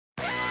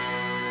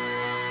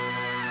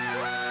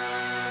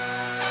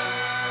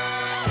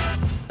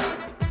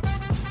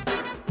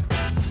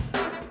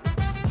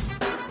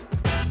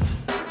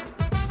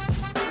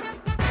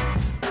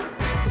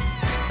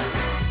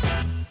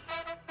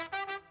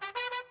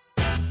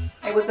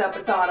Hey, what's up?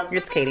 It's Autumn.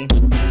 It's Katie.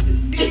 This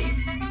is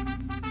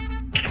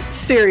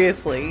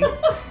Seriously.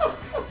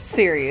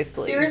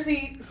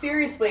 Seriously.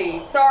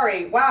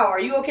 Sorry. Wow. Are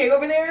you okay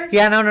over there?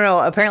 Yeah, no.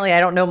 Apparently, I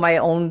don't know my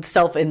own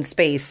self in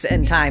space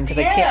and time because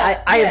I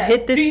can't. I have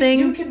hit this thing.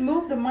 You can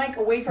move the mic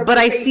away from. But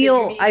your I face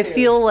feel. if you I need to.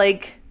 feel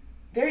like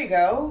There you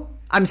go.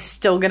 I'm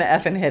still gonna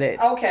effing hit it.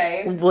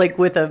 Okay. Like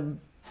with a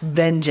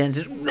vengeance.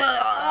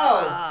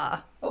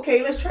 Oh.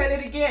 Okay. Let's try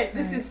that again.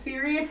 This is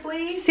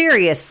seriously.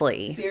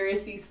 Seriously.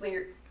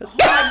 Oh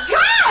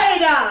my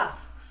God!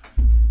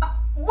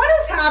 What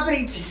is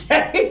happening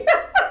today?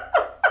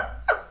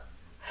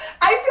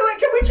 I feel like,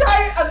 can we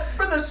try it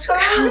for the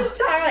third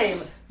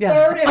time? Yeah.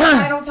 Third and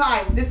final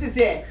time. This is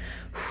it.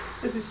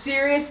 This is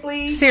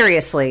seriously.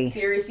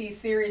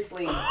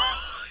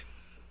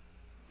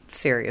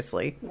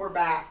 Seriously. We're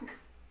back.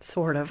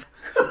 Sort of.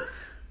 I hope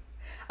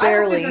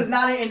Barely. this is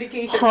not an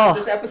indication of how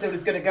this episode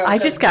is going to go. I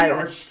just got. We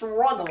are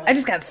struggling. I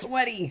just got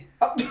sweaty.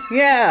 Oh.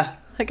 Yeah.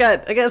 I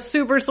got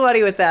super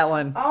sweaty with that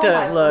one. Oh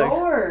my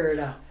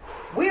Lord.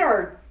 We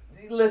are.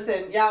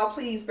 Listen, y'all,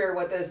 please bear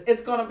with us.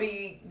 It's going to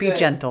be good. Be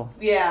gentle.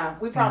 Yeah,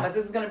 we promise.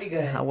 This is going to be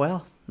good.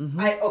 Well.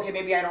 Mm-hmm. Okay,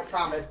 maybe I don't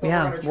promise,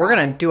 but we're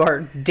gonna do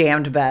our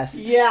damned best.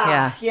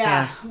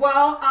 Yeah.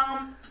 Well,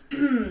 how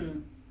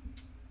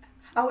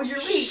was your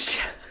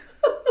week?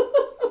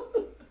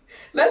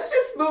 Let's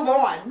just move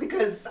on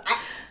because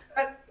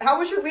how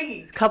was your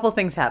week? A couple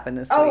things happened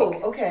this week. Oh,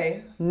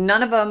 okay.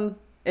 None of them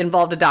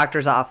involved a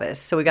doctor's office,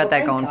 so we got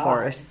that going God.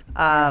 for us.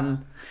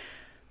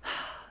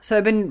 So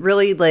I've been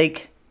really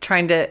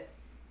trying to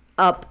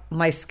up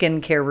my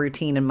skincare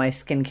routine and my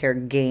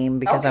skincare game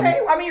because I'm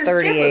 38.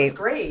 Your skin looks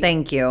great.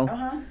 Thank you.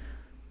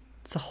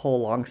 It's a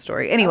whole long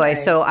story. Anyway,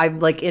 so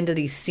I'm into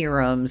these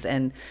serums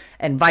and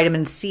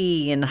vitamin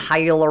C and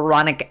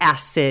hyaluronic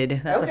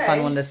acid. That's a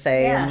fun one to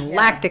say. And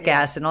lactic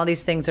acid and all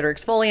these things that are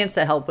exfoliants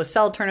that help with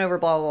cell turnover,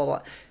 blah, blah,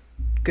 blah.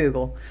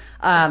 Google.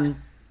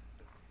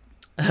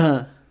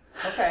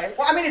 Okay.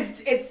 Well,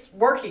 it's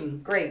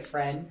working great,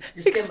 friend.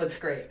 Your skin looks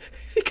great.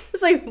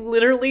 Because I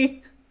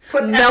literally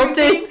put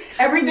melted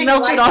everything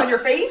melted life off on your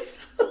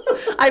face.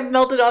 I've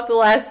melted off the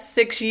last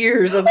 6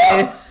 years of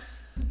my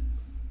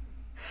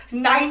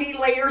 90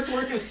 layers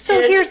worth of skin. So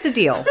here's the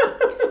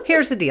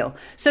deal.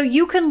 So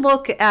you can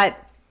look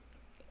at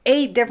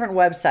 8 different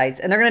websites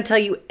and they're going to tell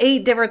you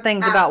 8 different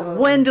things about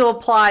when to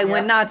apply,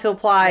 when not to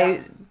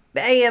apply,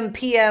 AM,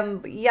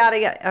 PM, yada,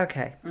 yada.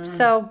 Okay.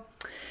 So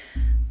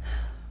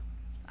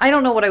I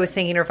don't know what I was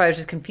thinking or if I was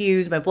just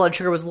confused. My blood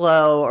sugar was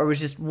low or was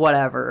just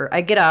whatever.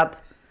 I get up.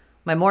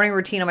 My morning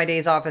routine on my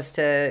days off is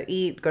to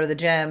eat, go to the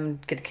gym,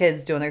 get the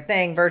kids doing their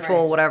thing,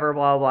 virtual, whatever,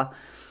 blah, blah.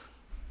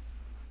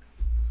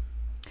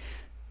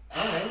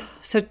 All right.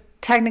 So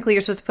technically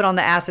you're supposed to put on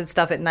the acid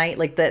stuff at night,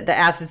 like the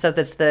acid stuff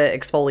that's the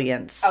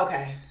exfoliants.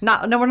 Okay.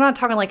 No, we're not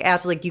talking like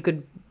acid like you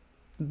could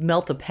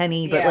melt a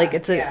penny, but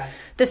it's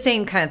the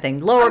same kind of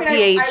thing. Lower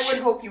pH. I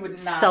would hope you would not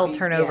cell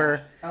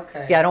turnover. Yeah.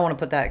 Okay. Yeah, I don't want to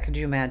put that. Could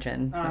you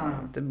imagine?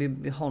 It'd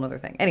be a whole other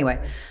thing. Anyway,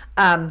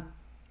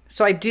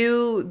 so I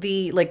do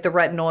the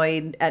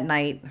retinoid at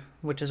night,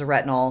 which is a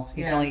retinol.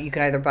 You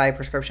can either buy a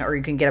prescription or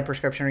you can get a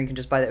prescription or you can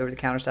just buy the over the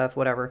counter stuff,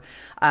 whatever.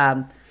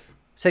 So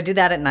I did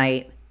that at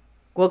night.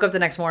 Woke up the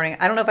next morning.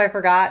 I don't know if I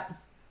forgot.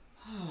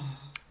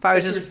 If I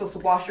was just supposed to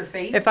wash your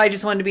face. If I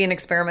just wanted to be an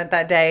experiment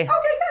that day. Okay,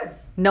 good.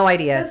 No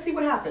idea. Let's see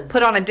what happens.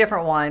 Put on a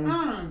different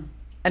one.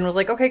 And was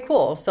like, okay,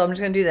 cool. So I'm just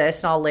going to do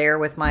this and I'll layer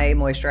with my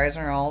moisturizer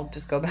and I'll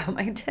just go about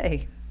my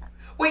day.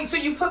 Wait, so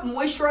you put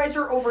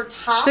moisturizer over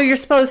top? So you're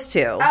supposed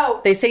to. Oh.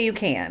 They say you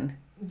can.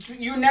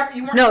 You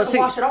weren't supposed to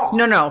wash it off.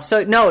 No.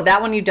 So no,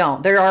 that one you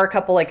don't. There are a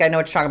couple I know what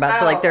you're talking about.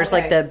 So there's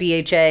the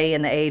BHA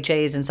and the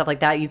AHAs and stuff like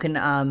that. You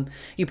can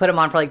you put them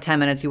on for 10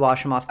 minutes, you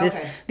wash them off.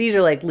 These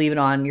are leave it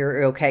on,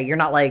 you're okay. You're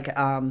not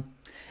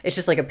it's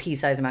just a pea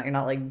size amount. You're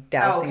not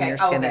dousing your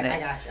skin in it. I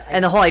gotcha.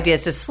 And the whole idea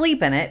is to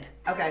sleep in it.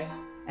 Okay.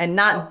 And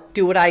not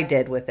do what I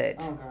did with it.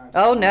 Oh, God.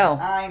 Oh, no.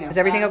 I know. Is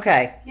everything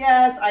okay?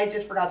 Yes, I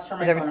just forgot to turn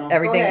my phone off.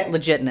 Everything Go ahead.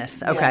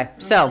 legitness. Okay. Yeah.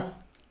 So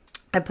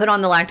I put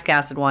on the lactic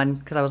acid one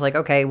because I was like,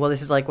 okay, well,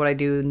 this is what I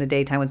do in the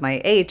daytime with my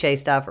AHA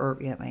stuff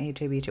my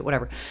AHA, BHA,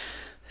 whatever.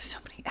 So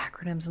many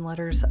acronyms and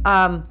letters.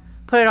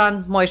 Put it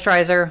on,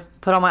 moisturizer,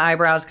 put on my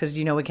eyebrows because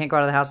we can't go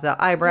out of the house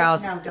without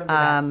eyebrows. No, don't do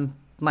that.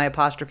 My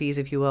apostrophes,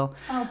 if you will.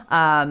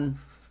 Oh.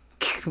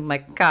 My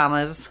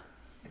commas.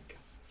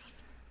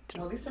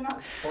 Well, at least they're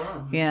not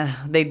sperm. Yeah,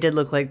 they did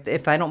look like,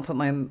 if I don't put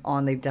mine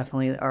on, they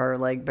definitely are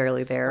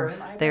barely there.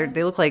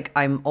 They look like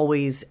I'm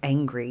always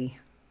angry.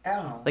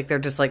 Oh. They're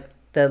just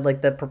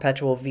the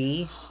perpetual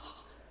V.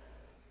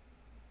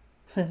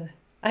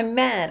 I'm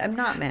mad. I'm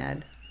not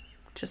mad.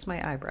 Just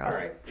my eyebrows.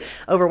 All right.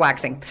 Over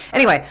waxing.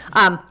 Anyway,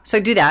 so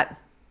I do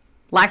that.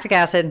 Lactic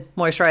acid,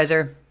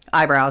 moisturizer,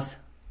 eyebrows,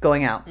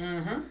 going out.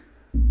 Mm-hmm.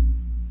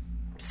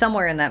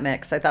 Somewhere in that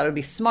mix, I thought it would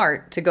be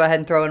smart to go ahead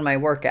and throw in my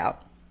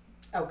workout.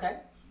 Okay.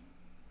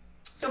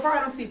 So far,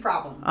 I don't see a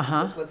problem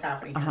with what's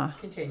happening here.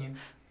 Continue.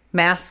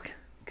 Mask,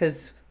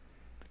 because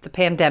it's a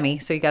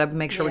pandemic, so you got to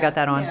make sure we got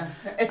that on. Yeah.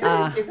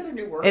 Is it a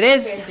new word? It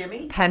is.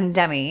 Pandemic?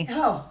 Pandemic.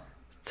 Oh.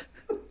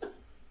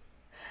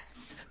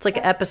 It's like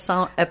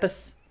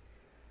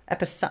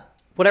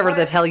whatever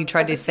the hell you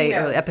tried to say.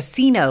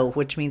 Epiceno,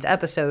 which means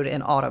episode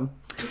in autumn.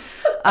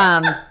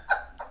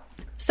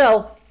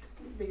 So,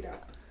 Made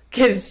up.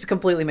 it's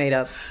completely made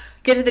up.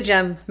 Get to the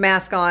gym,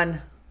 mask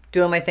on,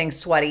 doing my thing,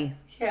 sweaty.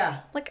 Yeah.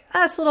 Like,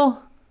 it's a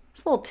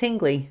little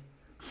tingly.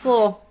 It's a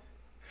little...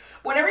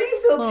 Whenever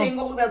you feel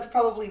tingle, that's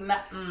probably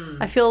not...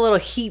 I feel a little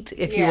heat,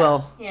 if you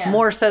will. Yeah.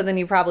 More so than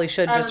you probably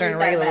should just during a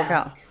regular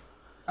workout.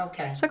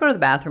 Okay. So I go to the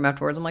bathroom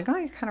afterwards. I'm like, oh,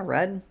 you're kind of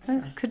red.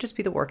 It could just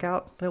be the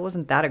workout. But it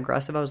wasn't that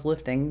aggressive. I was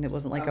lifting. It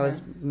wasn't like I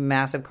was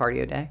massive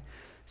cardio day.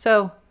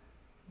 So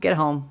get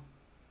home.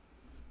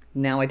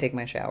 Now I take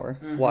my shower,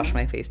 wash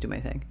my face, do my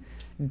thing.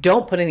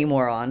 Don't put any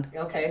more on.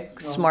 Okay. Well,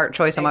 smart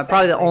choice on my...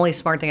 Probably the only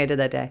smart thing I did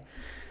that day.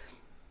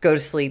 Go to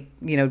sleep,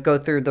 go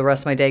through the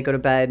rest of my day, go to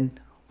bed,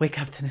 wake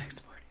up the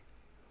next morning.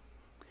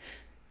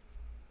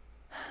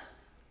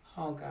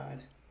 Oh, God.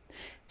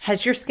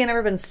 Has your skin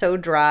ever been so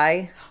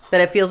dry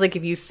that it feels like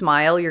if you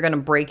smile, you're going to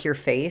break your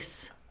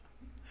face?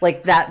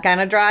 Like that kind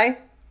of dry?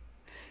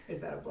 Is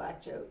that a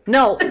black joke?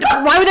 No.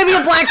 Why would that be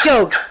a black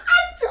joke?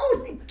 I'm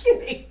totally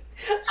kidding.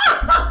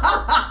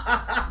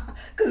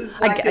 Because it's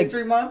Black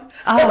History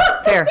Month. Oh,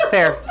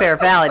 fair,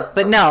 valid.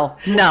 But no.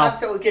 I'm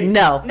totally kidding.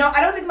 No,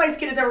 I don't think my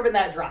skin has ever been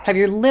that dry. Have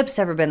your lips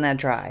ever been that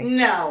dry?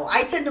 No,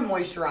 I tend to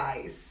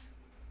moisturize.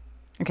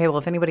 Okay, well,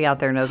 if anybody out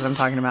there knows what I'm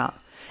talking about.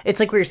 It's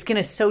like where your skin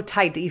is so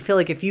tight that you feel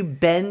like if you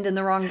bend in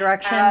the wrong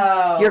direction,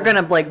 you're going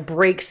to like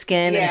break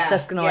skin and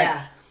stuff's going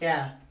to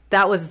Yeah.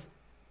 That was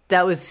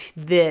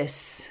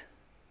this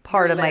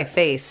part of my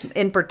face,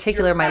 in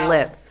particular my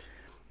lip.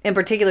 In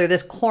particular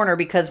this corner,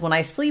 because when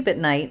I sleep at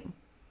night,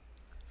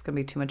 it's going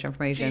to be too much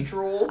information. Do you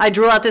drool? I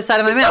drool out this side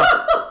of my mouth.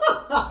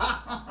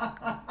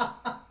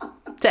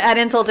 To add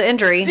insult to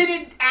injury. Did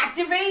it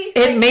activate?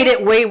 It made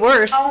it way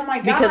worse. Oh my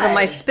God. Because of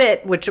my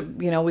spit, which,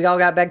 we all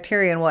got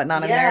bacteria and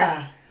whatnot in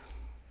there.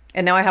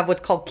 And now I have what's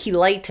called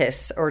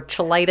cheilitis or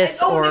cheilitis.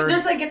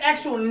 There's like an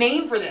actual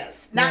name for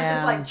this. Not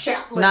just like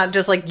chapped lips. Not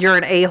just like you're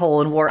an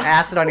a-hole and wore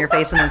acid on your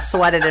face and then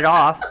sweated it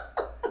off.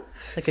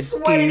 Like a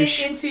Sweated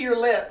douche. it into your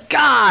lips.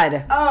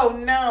 God. Oh,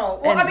 no.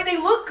 Well, And they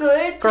look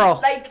good.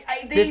 Girl,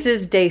 this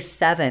is day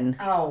 7.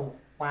 Oh,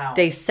 wow.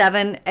 Day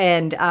 7,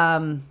 and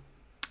my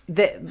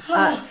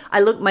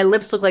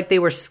lips looked like they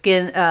were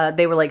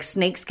they were like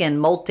snake skin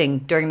molting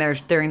during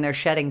their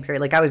shedding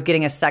period. Like I was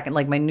getting a second,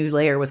 like my new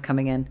layer was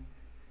coming in.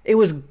 It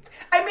was...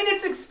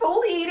 it's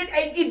exfoliated.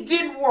 It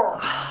did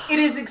work. It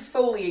is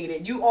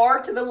exfoliated. You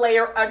are to the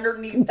layer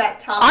underneath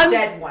that top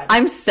dead one.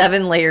 I'm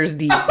 7 layers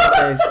deep with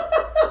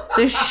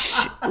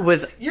this.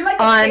 Was You're like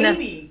a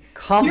baby.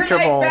 Comfortable.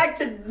 You're like back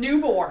to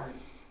newborn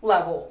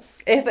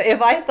levels.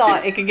 If I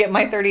thought it could get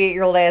my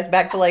 38-year-old ass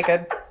back to like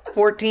a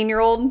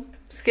 14-year-old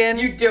skin,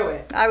 you'd do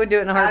it. I would do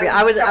it in a heartbeat.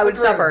 I would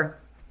suffer.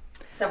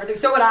 Suffer through.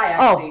 So would I,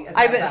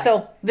 actually.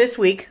 So this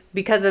week,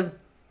 because of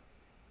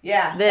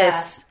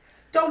this.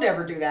 Don't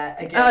ever do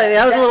that again. Oh,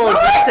 that was a little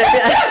aggressive.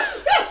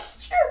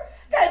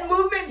 That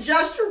movement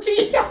gesture to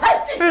you.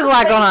 There's a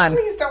lot going on.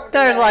 Please don't.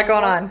 There's a lot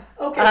going on.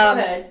 Okay, go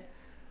ahead.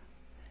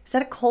 Is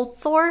that a cold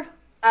sore?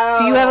 Oh.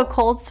 Do you have a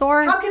cold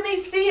sore? How can they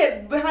see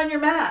it behind your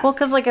mask? Well,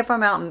 because like if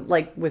I'm out and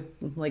like with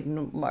like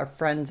our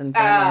friends and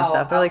family and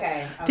stuff, they're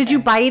like, "Did you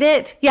bite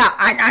it?" Yeah,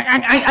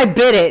 I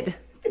bit it.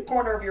 The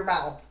corner of your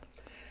mouth.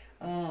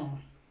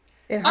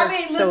 It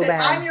hurts listen, so bad.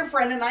 I'm your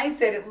friend, and I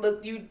said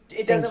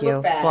it doesn't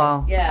look bad.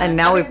 Well, yeah, and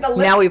now we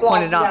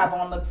pointed out. You have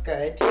on looks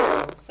good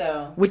too.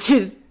 So which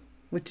is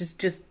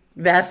just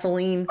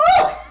Vaseline.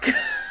 Oh!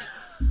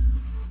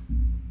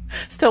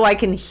 So I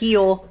can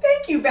heal.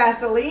 Thank you,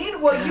 Vaseline.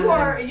 Well,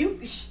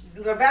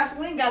 the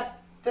Vaseline got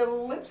the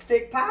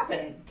lipstick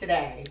popping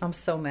today. I'm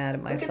so mad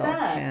at myself. Look at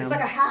that. Yeah. It's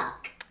like a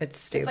hack. It's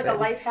stupid. It's like a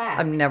life hack.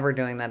 I'm never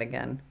doing that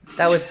again.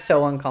 That was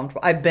so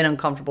uncomfortable. I've been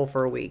uncomfortable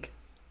for a week.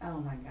 Oh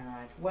my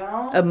God.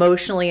 Well,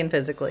 emotionally and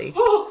physically.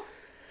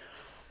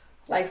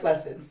 Life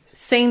lessons.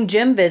 Same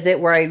gym visit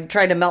where I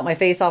tried to melt my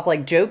face off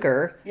like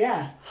Joker.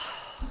 Yeah.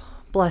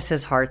 Bless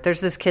his heart. There's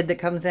this kid that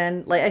comes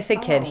in. Like I say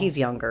kid, he's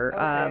younger.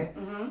 Okay.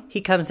 He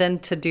comes in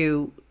to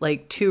do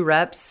like 2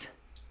 reps.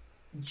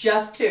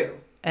 Just 2.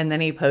 And then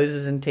he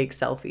poses and takes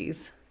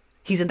selfies.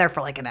 He's in there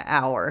for like an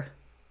hour.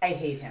 I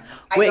hate him.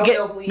 I don't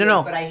know who he is,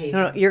 but I hate him.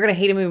 No, you're going to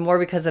hate him even more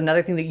because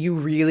another thing that you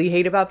really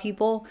hate about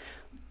people,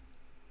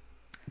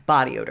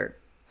 body odor.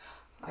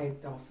 I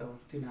also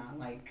do not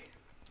like...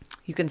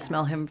 You can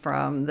smell him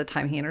from the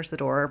time he enters the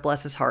door.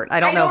 Bless his heart. I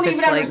don't know if it's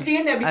even like...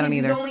 understand that because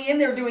he's only in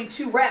there doing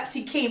 2 reps.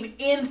 He came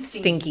in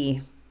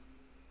stinky.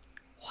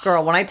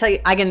 Girl, when I tell you,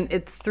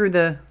 it's through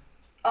the...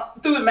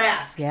 through the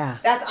mask. Yeah.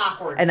 That's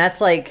awkward. And that's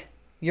like,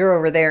 you're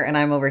over there and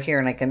I'm over here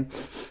and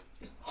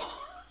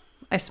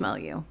I smell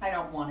you. I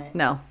don't want it.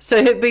 No.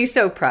 So he'd be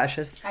so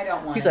precious. I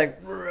don't want He's it.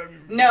 He's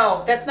like...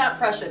 No, that's not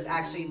precious,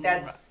 actually.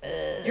 That's...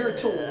 You're a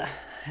tool.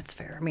 That's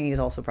fair. I mean, he's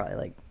also probably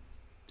like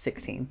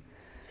 16.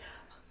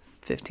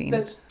 15.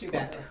 That's too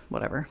bad.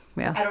 Whatever.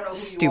 Yeah. I don't know who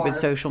Stupid you are.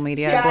 social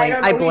media.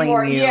 Yeah, I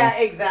blame you. Yeah,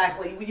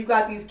 exactly. When you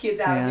got these kids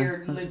out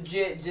here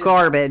legit just...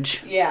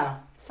 Garbage. Yeah.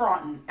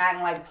 Fronting.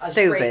 Acting like a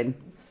stupid.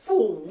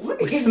 Fool.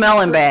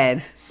 Smelling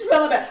bad.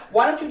 smelling bad.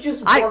 Why don't you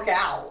just work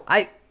out?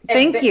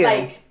 Thank you.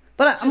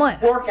 But I'm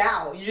like, work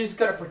out. You're just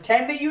gonna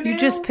pretend that you do. You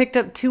just picked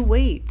up 2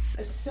 weights.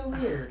 It's so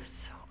weird.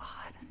 So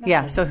odd.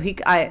 Yeah. So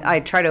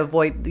I try to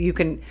avoid. You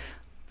can,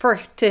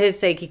 to his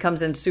sake, he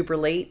comes in super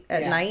late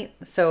at night,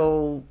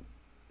 so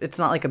it's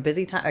not like a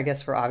busy time. I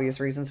guess for obvious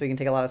reasons, so he can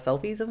take a lot of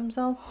selfies of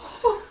himself.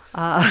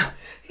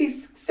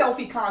 He's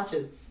selfie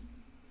conscious.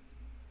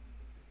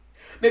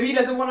 Maybe he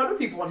doesn't want other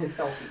people on his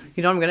selfies.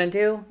 You know what I'm going to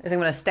do? I'm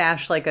going to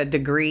stash like a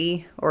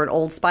Degree or an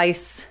Old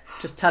Spice.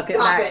 Just tuck it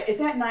back. It. Is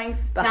that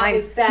nice? Behind. Now,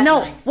 is that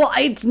nice? Well,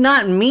 it's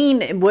not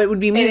mean. What would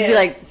be mean would be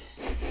like,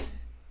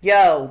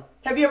 yo.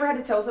 Have you ever had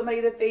to tell somebody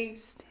that they,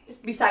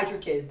 besides your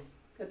kids,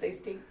 that they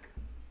stink?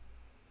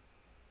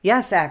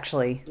 Yes,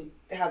 actually.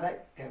 How'd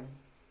that go?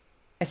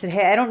 I said,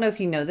 hey, I don't know if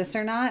you know this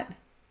or not.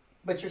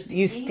 But you're stinky?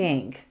 You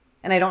stink.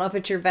 And I don't know if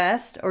it's your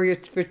vest or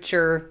if it's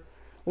your,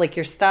 like,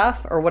 your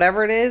stuff or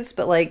whatever it is,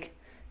 but, like,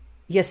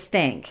 you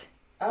stink.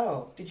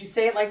 Oh, did you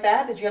say it like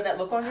that? Did you have that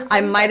look on your face?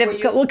 I might have,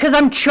 well, because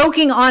I'm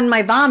choking on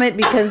my vomit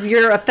because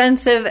you're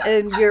offensive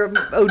and you're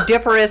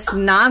odoriferous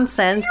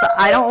nonsense.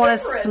 I don't want to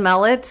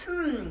smell it.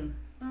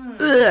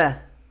 Ugh.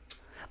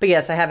 But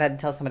yes, I have had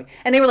to tell somebody.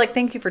 And they were like,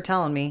 thank you for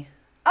telling me.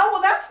 Oh,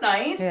 well, that's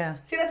nice. Yeah.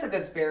 See, that's a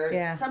good spirit.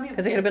 Yeah. Some people.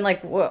 Because it could have been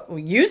like, well,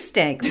 you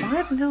stink.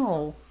 What?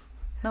 No.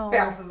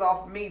 Bounces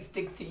off of me,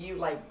 sticks to you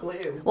like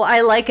glue. Well,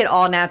 I like it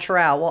all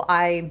natural. Well,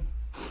 I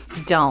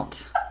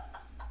don't.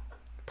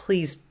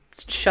 Please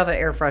shove an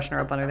air freshener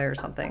up under there or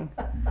something.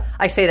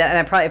 I say that, and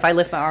I probably, if I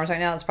lift my arms right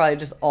now, it's probably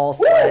just all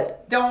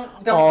sweat.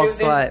 Don't all do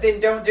sweat. Then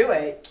don't do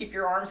it. Keep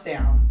your arms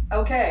down.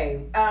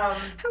 Okay. How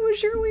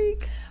was your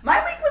week? My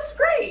week was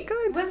great.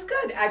 Good. It was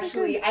good,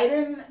 actually. Good. I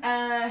didn't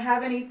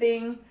have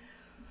anything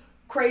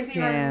crazy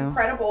or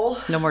incredible.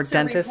 No more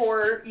dentist.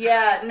 Report.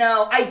 Yeah,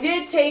 no. I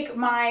did take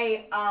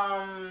my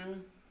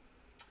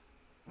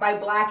my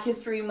Black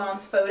History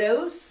Month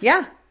photos.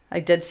 Yeah,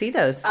 I did see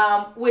those.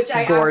 Which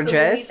I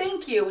gorgeous.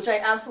 Thank you. Which I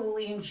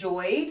absolutely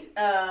enjoyed.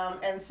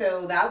 And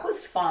so that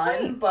was fun.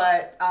 Sweet.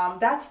 But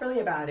that's really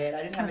about it.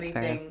 I didn't have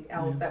anything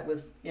else that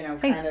was,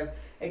 kind of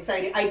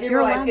exciting. I did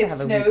You're realize it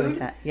snowed.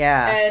 Like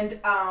yeah. And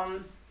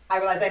I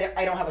realized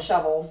I don't have a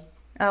shovel.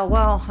 Oh,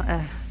 well.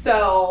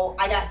 So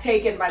I got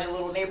taken by the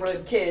little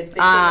neighborhood kids. They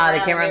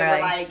came around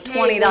and like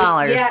 $20.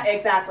 Yeah,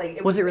 exactly.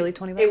 Was it really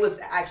 $20? It was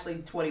actually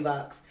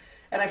 $20.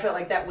 And I felt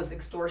like that was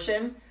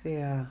extortion.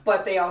 Yeah.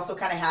 But they also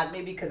kind of had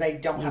me because I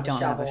don't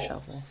have a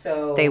shovel.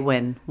 So they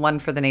win. One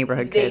for the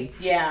neighborhood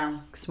kids. Yeah.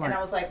 Smart. And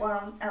I was like,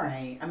 well, all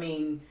right. I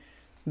mean.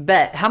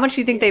 Bet. How much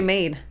do you think they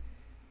made?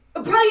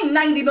 Probably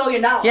 $90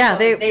 million. Yeah,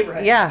 this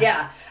neighborhood. Yeah.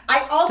 Yeah.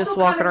 I also just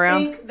walking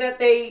around. think that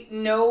they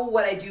know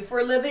what I do for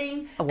a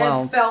living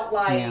and felt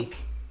like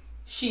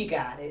she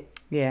got it.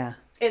 Yeah.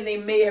 And they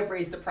may have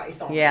raised the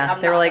price on me. Yeah.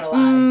 They were like,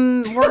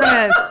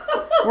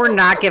 we're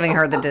not giving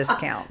her the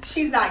discount.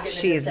 She's not getting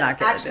She's not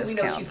getting the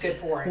discount. We know she's good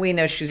for it. We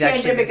know she's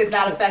Pandemic is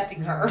not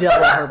affecting her.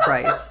 Double her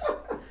price.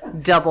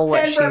 Double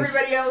what 10 for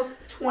everybody else,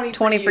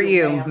 20 for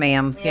you,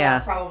 ma'am. Yeah.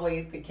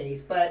 Probably the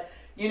case. But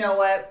you know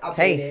what? I'll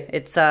pay it.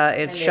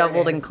 It's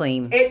shoveled and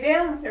clean.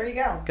 There you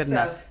go. Good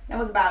enough. That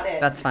was about it.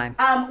 That's fine.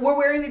 We're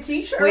wearing the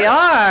t-shirts. We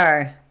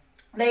are.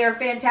 They are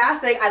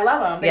fantastic. I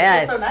love them.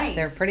 They feel so nice.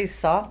 They're pretty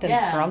soft and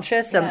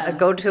scrumptious.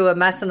 Go to a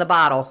mess in the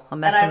bottle. A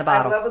mess in the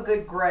bottle. I love a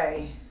good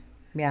gray.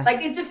 Yeah. Like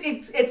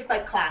it's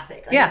like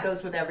classic. Like it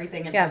goes with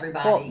everything and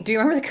everybody. Well, do you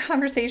remember the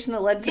conversation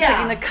that led to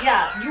taking the color?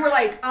 Yeah. You were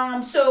like,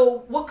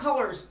 so what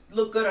colors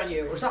look good on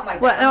you or something like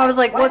that? Well, no, I was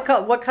like, what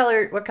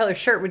color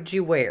shirt would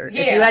you wear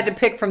if you had to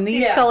pick from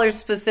these colors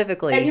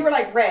specifically? And you were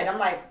like red. I'm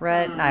like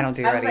red. I don't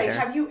do red either. I was like,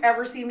 have you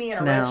ever seen me in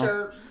a red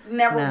shirt?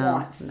 Never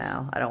once.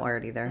 No, I don't wear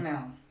it either.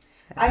 No.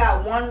 I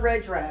got one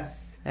red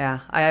dress.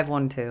 Yeah, I have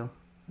one too.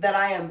 That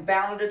I am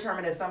bound to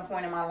determine at some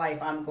point in my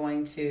life I'm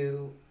going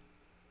to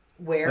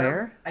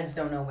wear. I just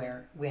don't know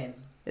where, when,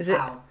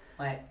 how,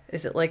 what.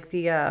 Is it like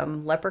the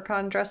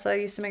leprechaun dress that I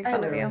used to make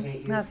fun of you?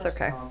 Hate you? That's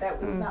okay.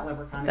 That was not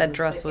leprechaun. That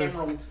dress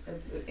was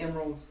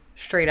emeralds.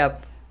 Straight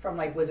up. From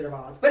like Wizard of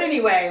Oz. But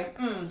anyway,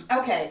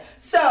 okay.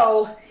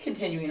 So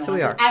continuing on. So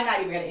we are. I'm not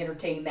even going to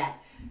entertain that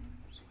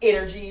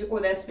energy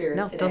or that spirit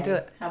today. No, don't do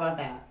it. How about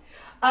that?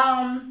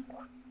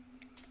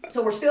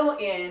 So we're still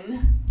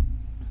in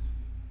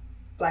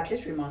Black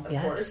History Month,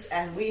 of course,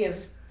 and we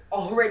have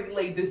already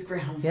laid this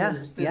ground,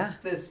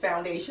 this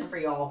foundation for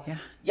y'all. Yeah.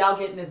 Y'all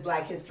getting this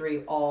Black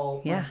History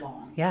all month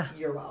long. Yeah.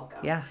 You're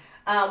welcome. Yeah.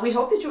 We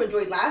hope that you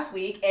enjoyed last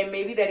week and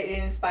maybe that it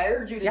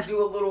inspired you to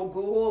do a little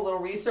Google, a little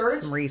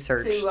research. Some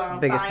research.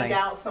 To find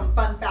out some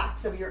fun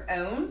facts of your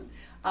own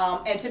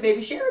and to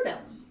maybe share them.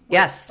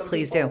 Yes,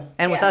 please do.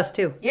 And with us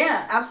too.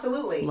 Yeah,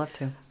 absolutely. Love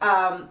to.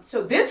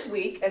 So this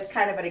week, as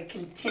kind of a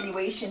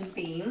continuation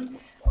theme,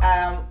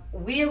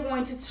 we are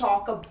going to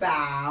talk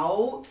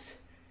about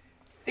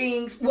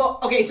things. Well,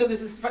 okay, so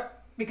this is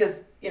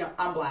because,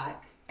 I'm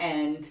Black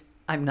and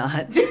I'm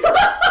not. In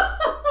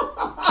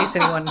case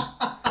anyone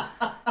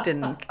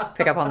didn't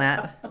pick up on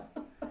that.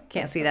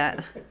 Can't see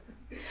that.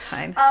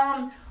 Fine.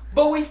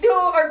 But we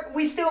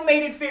still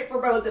made it fit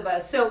for both of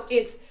us. So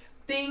it's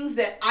things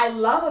that I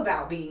love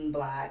about being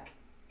Black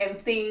and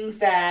things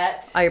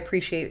that I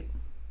appreciate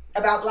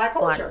about Black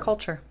culture. Black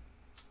culture.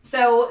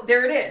 So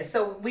there it is.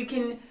 So we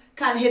can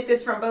kind of hit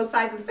this from both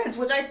sides of the fence,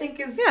 which I think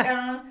is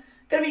going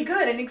to be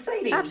good and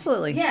exciting.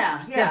 Absolutely.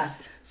 Yeah.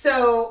 Yes.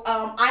 So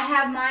I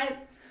have my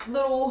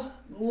little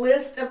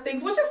list of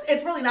things, which is,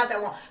 it's really not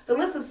that long. The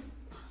list is,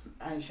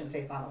 I shouldn't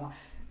say it's not that long.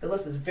 The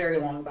list is very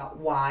long about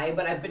why,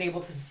 but I've been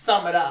able to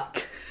sum it up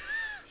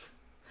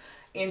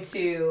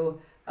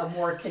into a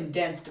more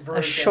condensed version.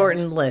 A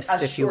shortened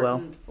list, if you will. A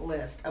shortened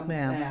list.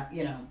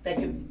 You know, that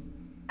could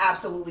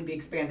absolutely be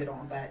expanded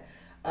on, but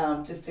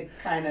just to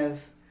kind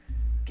of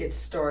get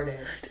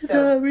started.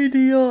 So, oh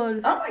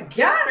my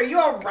God, are you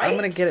all right? I'm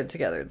going to get it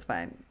together. It's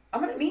fine.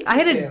 I'm going to need you I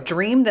had to. a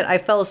dream that I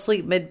fell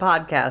asleep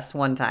mid-podcast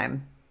one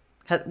time.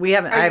 We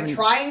haven't. Are you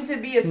trying to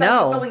be a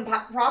self-fulfilling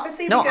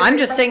prophecy? No, I'm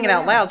just saying it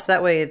out loud so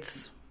that way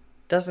it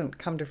doesn't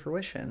come to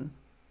fruition.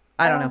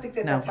 I don't know. Think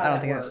that's how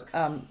that works.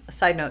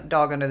 Side note: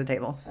 dog under the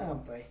table. Oh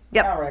boy.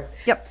 Yep. All right.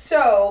 Yep.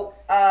 So,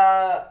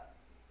 I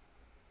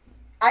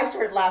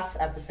started last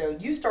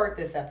episode. You start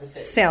this episode.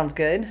 Sounds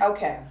good.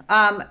 Okay.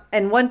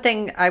 And one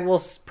thing I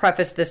will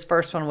preface this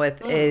first one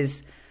with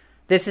is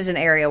this is an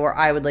area where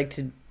I would like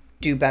to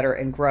do better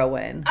and grow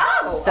in.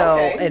 Oh, so,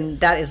 okay. And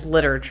that is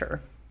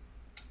literature.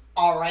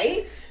 All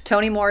right.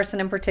 Toni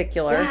Morrison in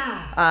particular.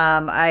 Yeah.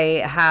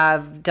 I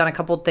have done a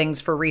couple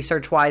things for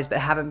research wise, but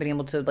haven't been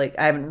able to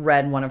I haven't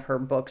read one of her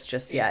books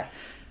just yet.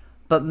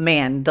 But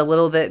man, the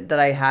little that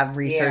I have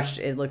researched,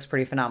 it looks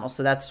pretty phenomenal.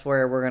 So that's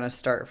where we're going to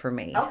start for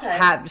me. Okay.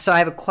 So I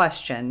have a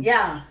question.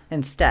 Yeah.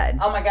 Instead.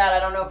 Oh my God, I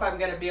don't know if I'm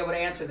going to be able to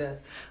answer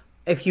this.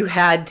 If you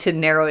had to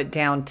narrow it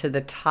down to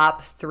the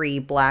top 3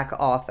 Black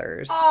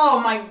authors. Oh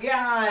my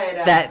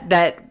God.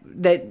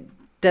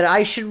 That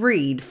I should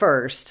read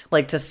first,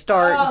 like to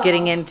start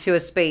getting into a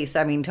space.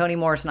 I mean, Toni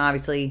Morrison,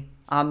 obviously,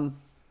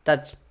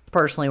 that's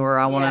personally where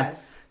I want to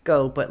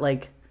go. But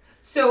like,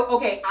 so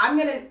okay, I'm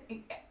gonna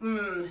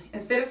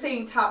instead of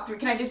saying top 3,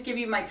 can I just give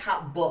you my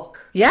top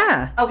book?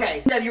 Yeah.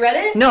 Okay. Have you read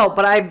it? No,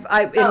 but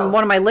in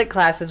one of my lit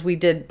classes we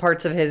did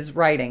parts of his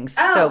writings.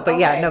 No,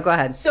 go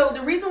ahead. So the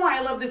reason why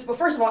I love this book,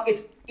 first of all,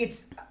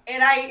 it's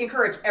and I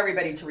encourage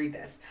everybody to read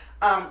this.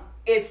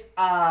 It's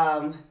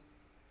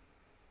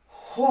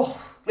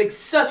like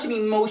such an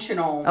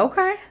emotional.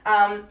 Okay.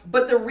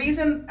 But the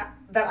reason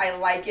that I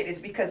like it is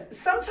because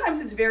sometimes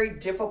it's very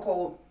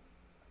difficult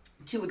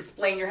to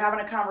explain. You're having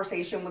a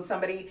conversation with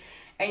somebody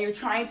and you're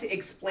trying to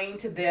explain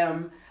to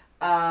them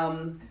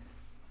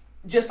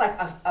just like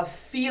a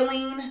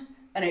feeling,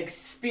 an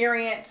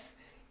experience,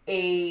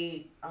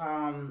 a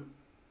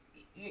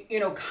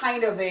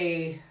kind of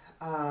a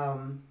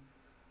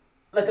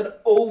like an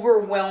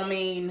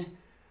overwhelming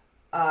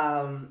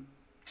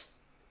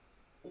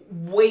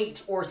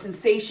weight or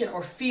sensation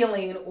or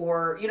feeling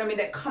or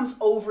that comes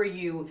over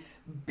you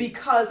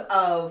because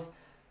of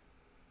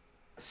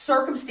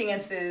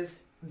circumstances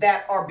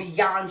that are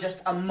beyond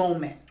just a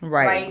moment,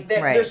 right?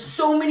 There's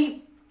so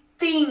many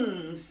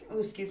things,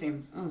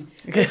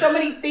 there's so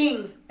many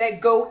things that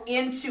go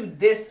into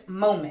this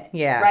moment,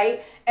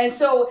 right? And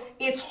so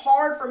it's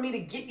hard for me to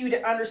get you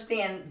to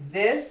understand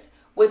this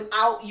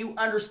without you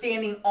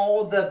understanding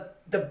all the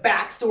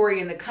backstory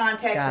and the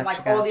context and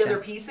all the other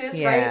pieces,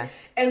 right?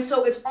 And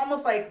so it's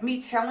almost like me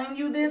telling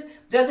you this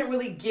doesn't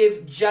really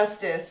give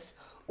justice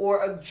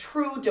or a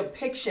true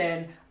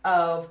depiction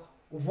of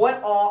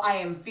what all I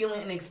am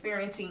feeling and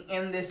experiencing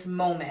in this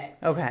moment.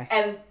 Okay.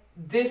 And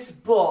this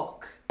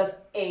book does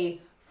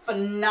a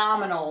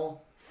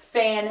phenomenal,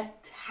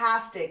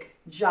 fantastic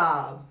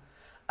job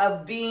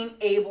of being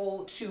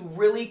able to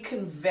really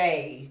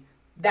convey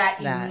that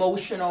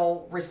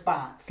emotional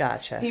response.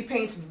 Gotcha. He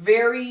paints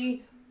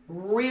very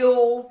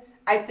real,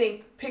 I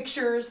think,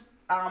 pictures,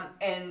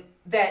 and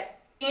that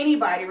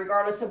anybody,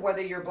 regardless of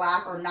whether you're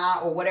Black or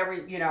not, or whatever,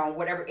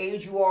 whatever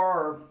age you are,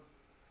 or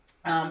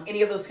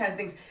any of those kinds of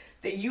things,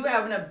 that you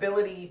have an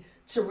ability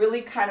to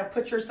really kind of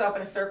put yourself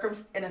in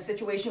a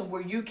situation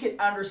where you can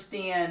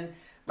understand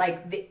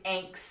like the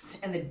angst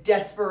and the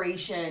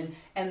desperation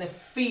and the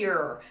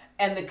fear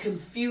and the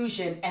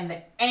confusion and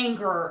the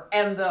anger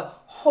and the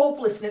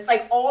hopelessness,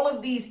 like all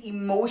of these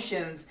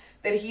emotions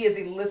that he is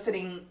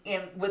eliciting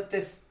in with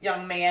this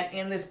young man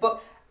in this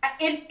book.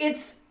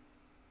 It's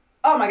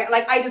oh my God,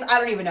 like I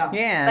don't even know.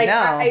 Yeah, like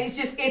no.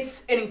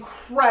 It's an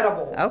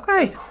incredible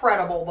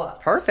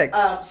book. Perfect.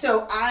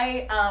 So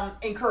I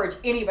encourage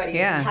anybody if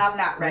you have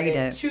not read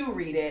it to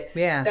read it.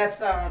 Yeah, that's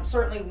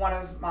certainly one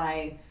of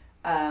my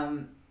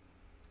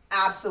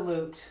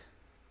absolute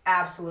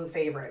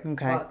favorite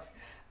books.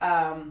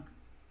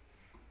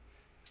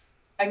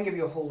 I can give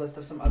you a whole list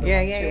of some other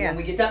ones too when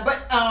we get done.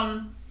 But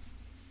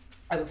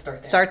I would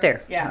start there. Start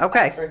there. Yeah.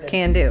 Okay. Start there.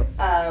 Can do.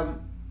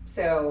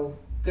 So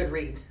good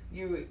read.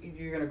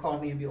 You're gonna call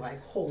me and be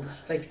like, holy,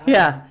 like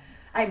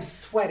I'm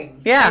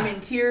sweating. Yeah. I'm in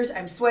tears.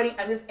 I'm sweating.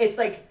 It's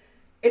like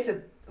it's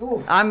a.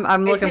 Ooh,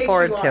 I'm looking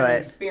forward to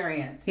it.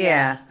 Experience.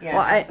 Yeah. Well,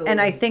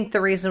 I think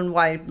the reason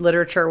why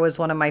literature was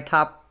one of my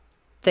top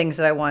things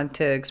that I wanted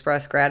to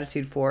express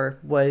gratitude for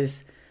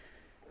was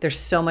there's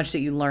so much that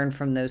you learn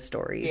from those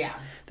stories. Yeah.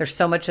 There's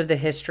so much of the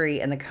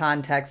history and the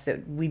context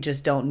that we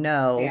just don't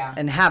know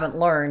and haven't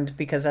learned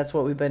because that's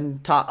what we've been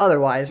taught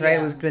otherwise, right?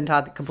 Yeah. We've been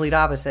taught the complete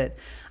opposite.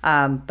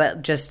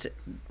 But just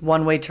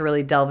one way to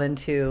really delve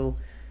into,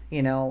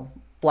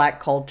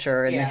 Black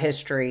culture and the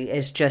history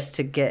is just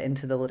to get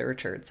into the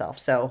literature itself.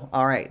 So,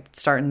 all right,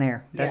 starting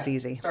there. That's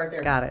easy. Start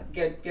there. Got it.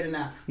 Good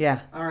enough.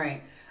 Yeah. All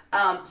right.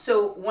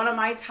 So one of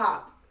my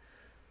top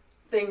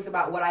things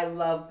about what I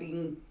love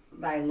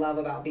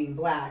about being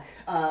Black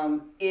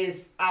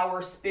is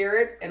our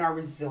spirit and our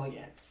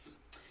resilience.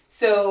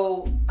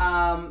 So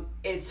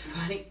it's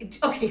funny.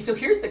 Okay, so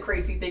here's the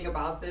crazy thing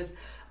about this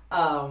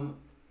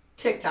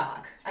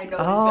TikTok. I know this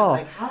is gonna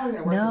be like, how are we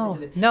gonna work this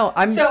into this? No,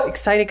 I'm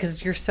excited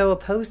because you're so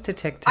opposed to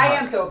TikTok. I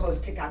am so opposed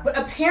to TikTok, but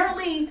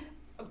apparently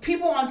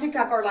people on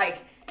TikTok are like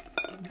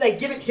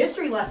giving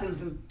history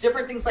lessons and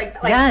different things like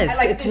yes,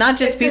 it's not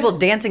just people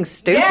dancing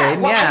stupid. Yeah,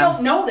 well, I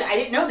don't know that. I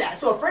didn't know that.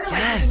 So a friend of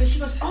mine, she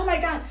goes, "Oh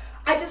my God,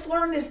 I just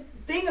learned this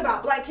thing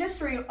about Black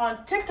history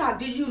on TikTok.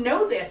 Did you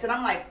know this?" And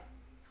I'm like,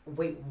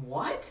 wait,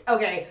 what?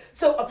 Okay,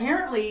 so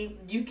apparently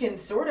you can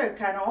sort of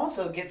kind of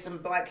also get some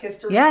Black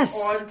history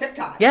on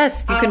TikTok.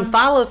 Yes, you can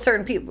follow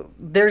certain people.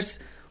 There's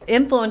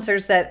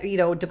influencers that,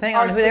 depending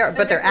on who they are,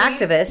 but they're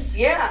activists.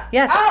 Yeah.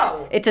 Yes.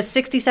 Oh. It's a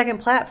 60-second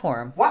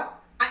platform. What?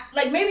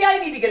 Maybe I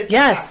need to get a TikTok.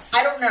 Yes.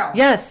 I don't know.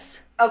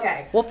 Yes.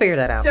 Okay. We'll figure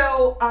that out.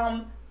 So,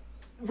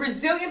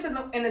 resilience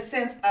in the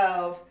sense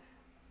of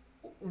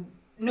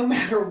no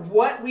matter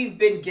what we've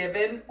been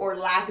given or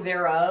lack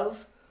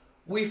thereof,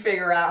 we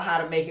figure out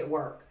how to make it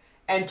work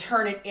and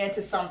turn it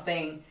into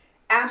something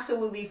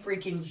absolutely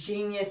freaking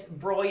genius,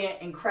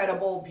 brilliant,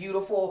 incredible,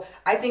 beautiful.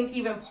 I think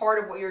even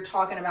part of what you're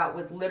talking about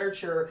with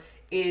literature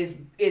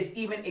is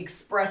even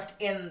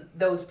expressed in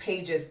those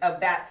pages of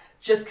that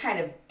just kind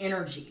of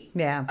energy.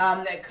 Yeah.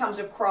 That comes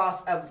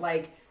across of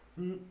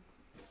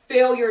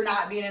failure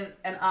not being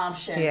an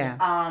option.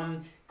 Yeah.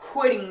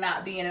 Quitting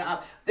not being an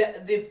option.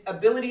 The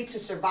ability to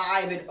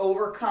survive and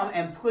overcome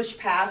and push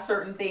past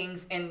certain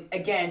things and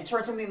again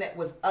turn something that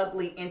was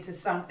ugly into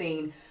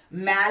something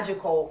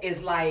magical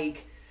is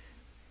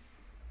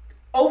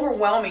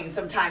overwhelming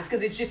sometimes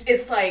because it's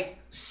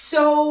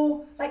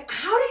so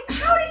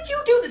how did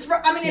you do this?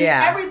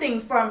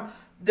 Everything from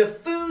the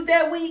food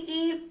that we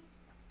eat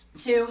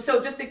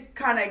so just to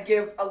kind of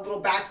give a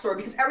little backstory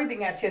because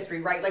everything has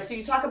history, right? So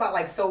you talk about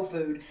soul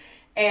food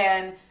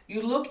and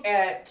you look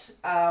at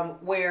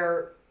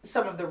where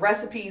some of the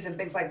recipes and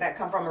things like that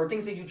come from or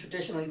things that you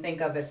traditionally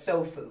think of as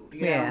soul food,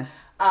 you know?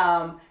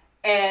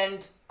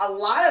 And a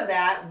lot of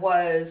that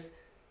was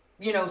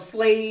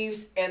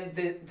slaves and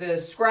the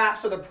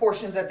scraps or the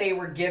portions that they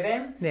were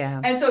given.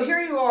 Yeah. And so here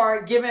you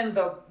are given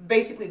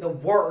basically the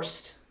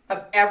worst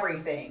of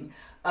everything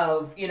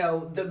of,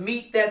 the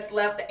meat that's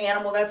left, the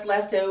animal that's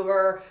left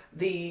over,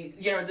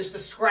 just the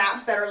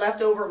scraps that are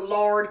left over,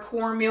 lard,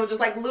 cornmeal, just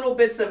little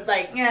bits of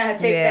take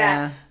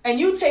that. And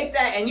you take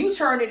that and you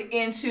turn it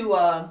into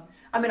a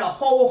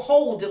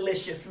whole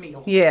delicious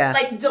meal. Yeah.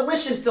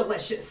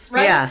 Delicious,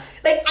 right? Yeah.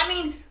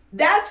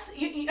 That's,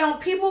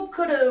 people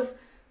could have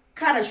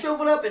kind of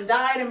shriveled up and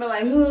died and been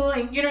like, you know what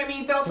I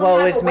mean? Felt some Woe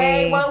type is of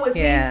way. me. Woe is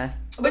Yeah. me.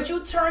 But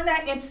you turn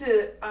that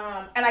into,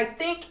 and I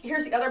think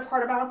here's the other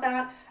part about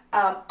that.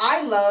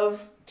 I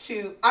love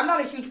I'm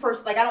not a huge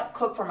person, I don't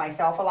cook for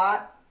myself a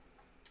lot,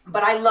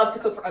 but I love to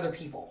cook for other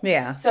people.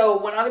 Yeah.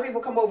 So when other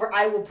people come over,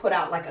 I will put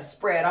out a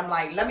spread. I'm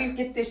like, let me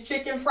get this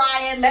chicken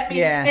frying,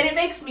 and it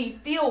makes me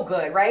feel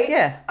good, right?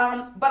 Yeah.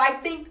 But I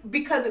think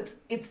because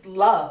it's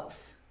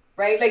love,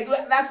 right?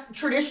 That's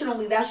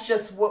traditionally, that's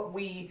just what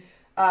we,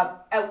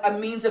 a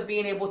means of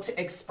being able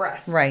to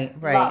express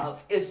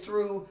love is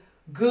through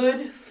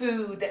good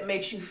food that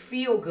makes you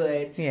feel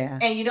good. Yeah.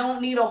 And you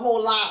don't need a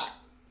whole lot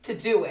to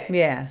do it.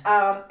 Yeah.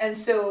 And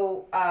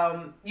so,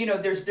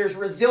 there's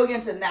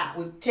resilience in that.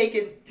 We've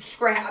taken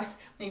scraps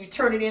and you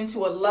turn it into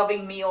a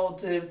loving meal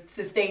to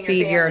sustain your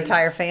family. Feed your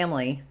entire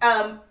family.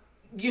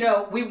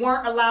 We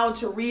weren't allowed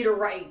to read or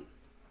write.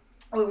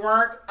 We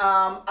weren't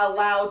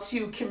allowed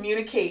to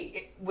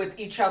communicate with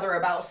each other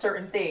about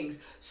certain things.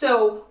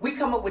 So we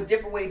come up with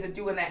different ways of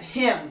doing that.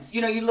 Hymns.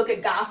 You look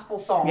at gospel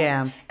songs.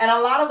 Yeah. And a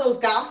lot of those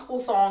gospel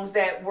songs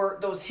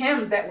those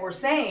hymns that we're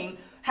saying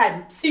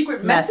had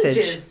secret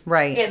messages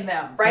in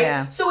them, right?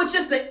 Yeah. So it's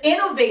just the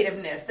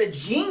innovativeness, the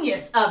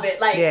genius of it.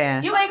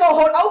 You ain't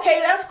gonna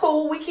okay, that's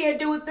cool. We can't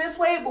do it this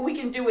way, but we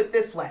can do it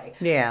this way.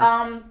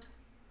 Yeah.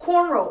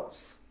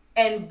 Cornrows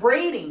and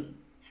braiding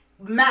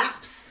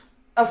maps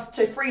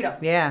to freedom.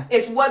 Yeah.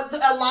 It's what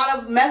a lot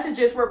of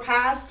messages were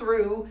passed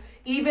through,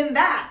 even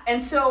that.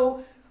 And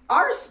so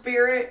our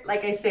spirit,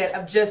 like I said,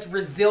 of just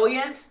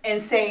resilience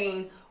and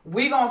saying,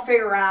 we're going to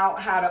figure out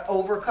how to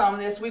overcome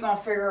this. We're going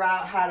to figure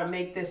out how to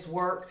make this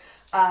work.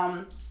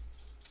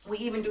 We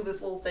even do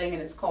this little thing,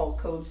 and it's called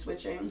code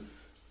switching.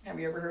 Have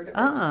you ever heard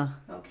of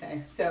it?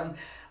 Okay. So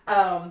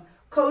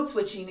code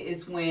switching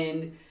is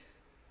when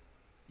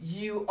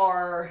you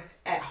are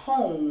at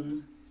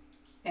home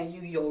and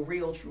your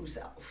real true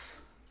self.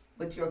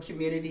 with your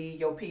community,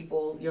 your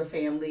people, your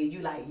family. You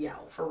like, yo,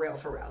 for real.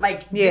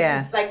 Like, Yeah.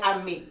 this is, like,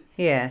 I'm me.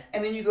 Yeah.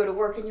 And then you go to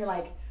work and you're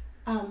like,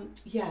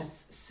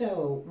 yes,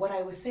 so what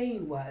I was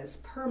saying was,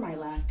 per my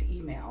last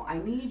email, I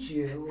need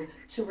you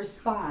to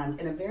respond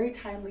in a very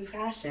timely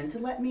fashion to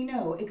let me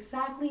know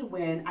exactly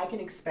when I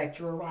can expect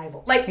your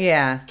arrival. Like,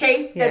 Yeah.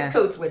 okay, Yeah. that's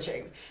code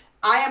switching.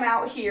 I am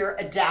out here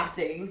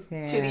adapting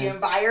to the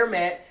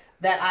environment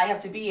that I have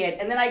to be in.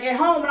 And then I get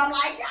home and I'm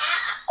like,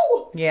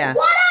 ow, Yeah.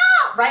 what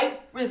up? Right?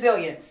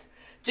 Resilience.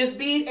 Just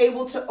being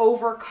able to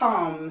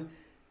overcome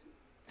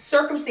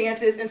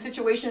circumstances and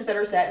situations that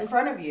are set in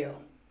front of you.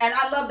 And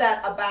I love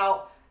that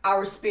about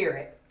our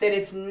spirit, that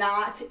it's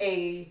not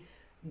a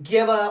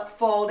give up,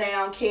 fall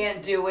down,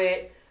 can't do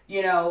it.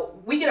 You know,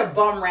 we get a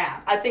bum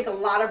rap. I think a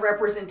lot of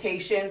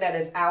representation that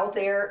is out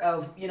there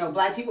of, you know,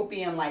 Black people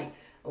being like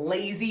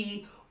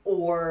lazy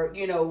or,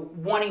 you know,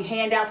 wanting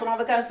handouts and all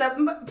that kind of stuff.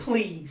 But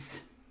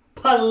please.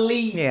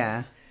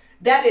 Yeah.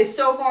 That is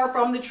so far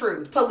from the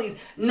truth. Police,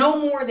 no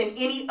more than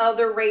any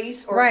other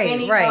race or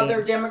any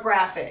other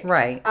demographic.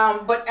 Right.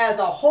 But as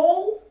a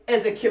whole,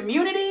 as a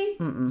community,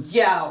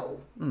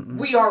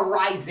 we are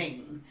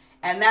rising.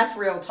 And that's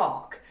real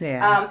talk.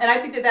 Yeah. And I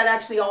think that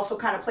actually also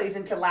kind of plays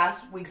into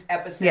last week's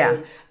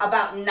episode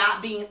about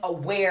not being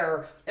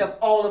aware of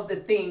all of the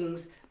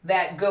things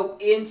that go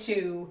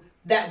into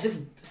that just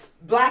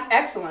Black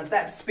excellence,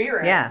 that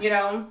spirit, you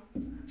know?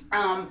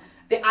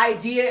 The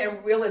idea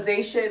and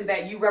realization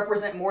that you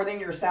represent more than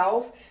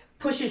yourself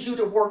pushes you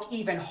to work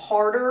even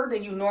harder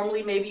than you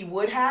normally maybe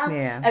would have.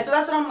 Yeah. And so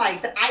that's what I'm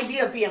like, the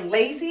idea of being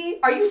lazy.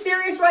 Are you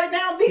serious right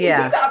now? You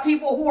got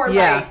people who are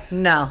like,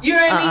 no. You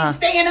know what I mean?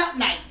 Staying up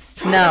nights,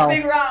 trying to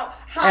figure out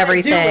how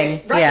to do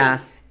it. Right? Yeah.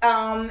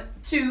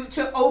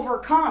 To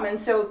overcome. And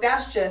so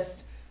that's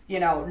just, you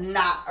know,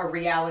 not a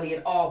reality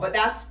at all. But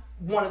that's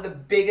one of the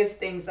biggest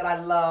things that I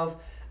love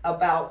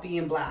about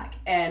being Black.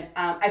 And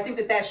I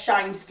think that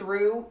shines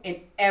through in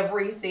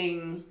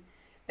everything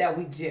that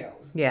we do.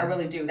 I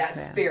really do. That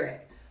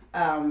spirit.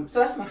 So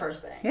that's my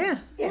first thing. Yeah.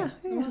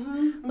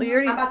 Mm-hmm. Well,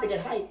 I'm about to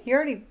get hyped. You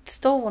already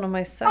stole one of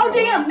my Oh,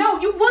 damn. No,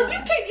 you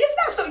can't.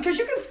 It's not because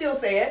you can still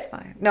say it. It's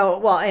fine. No,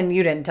 well, and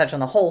you didn't touch on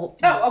the whole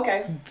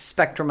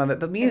spectrum of it,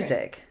 but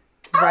music.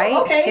 Okay. Right?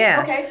 Okay.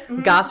 Yeah. Okay.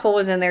 Mm-hmm. Gospel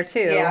was in there too.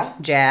 Yeah.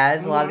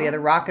 Jazz, a lot of the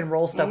other rock and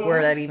roll stuff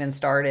where that even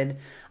started.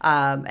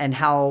 And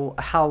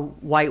how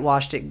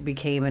whitewashed it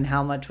became and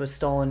how much was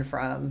stolen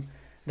from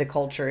the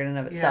culture in and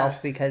of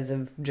itself because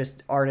of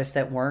just artists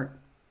that weren't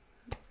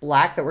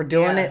Black that were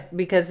doing it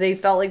because they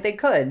felt like they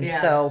could.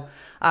 Yeah. So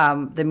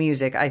the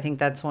music, I think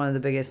that's one of the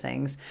biggest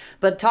things.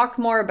 But talk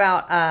more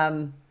about,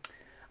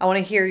 I want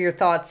to hear your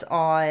thoughts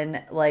on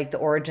like the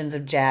origins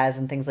of jazz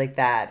and things like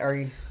that. Are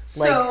you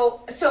like...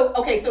 So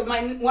one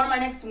of my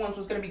next ones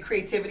was going to be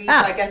creativity. So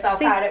I guess I'll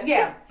kind of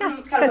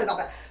plays off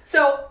that.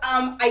 So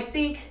I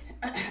think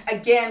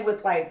again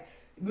with like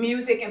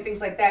music and things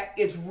like that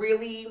is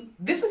really,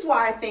 this is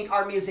why I think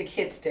our music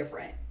hits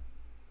different.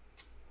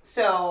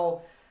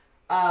 So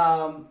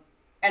and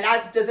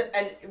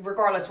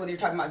regardless whether you're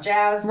talking about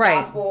jazz,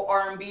 gospel,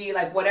 R&B,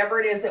 like whatever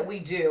it is that we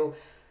do,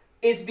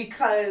 is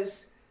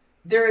because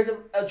there is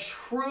a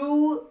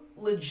true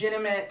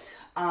legitimate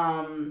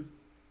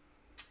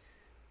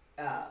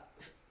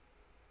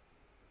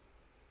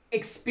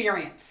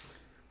experience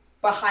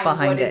behind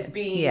what is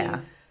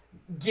being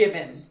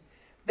given.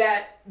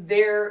 That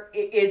there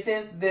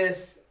isn't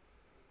this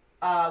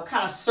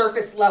kind of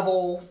surface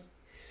level.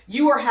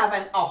 You are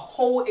having a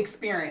whole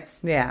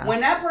experience. Yeah.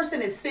 When that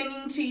person is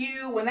singing to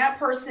you, when that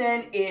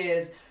person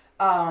is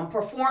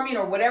performing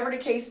or whatever the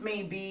case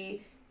may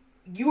be,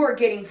 you are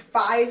getting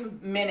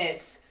 5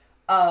 minutes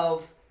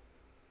of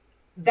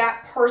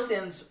that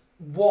person's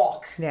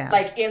walk,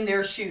 like in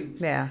their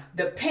shoes. Yeah.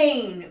 The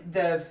pain,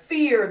 the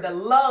fear, the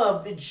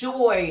love, the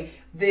joy,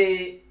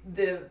 the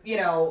you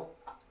know,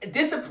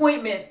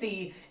 disappointment,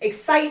 the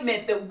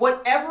excitement, that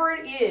whatever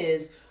it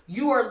is,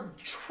 you are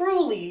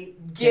truly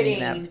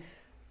getting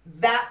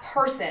that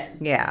person.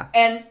 Yeah.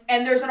 And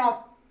there's an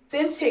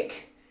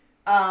authentic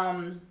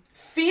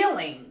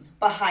feeling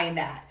behind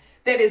that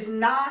is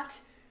not,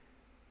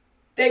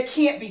 that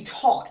can't be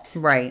taught.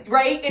 Right.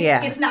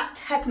 It's not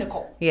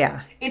technical.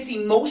 Yeah. It's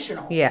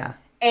emotional. Yeah.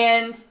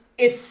 And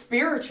it's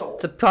spiritual.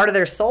 It's a part of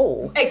their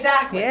soul.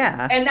 Exactly.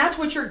 Yeah. And that's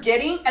what you're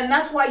getting, and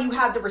that's why you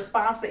have the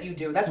response that you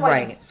do. That's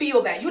why you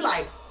feel that. You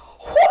like,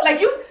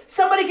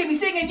 somebody can be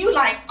singing, you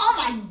like, oh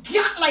my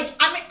God, like,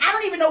 I mean, I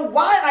don't even know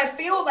why I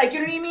feel like, you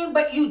know what I mean?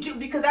 But you do,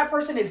 because that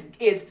person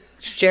is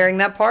sharing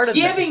that part of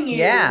giving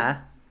you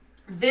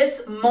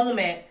this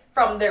moment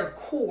from their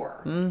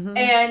core. Mm-hmm.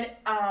 And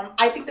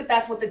I think that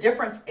that's what the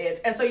difference is.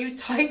 And so you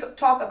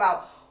talk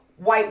about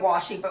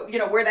whitewashing, but you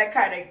know where that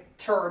kind of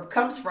term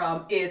comes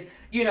from is,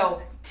 you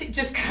know,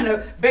 just kind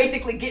of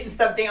basically getting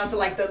stuff down to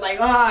like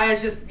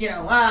it's just, you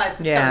know, it's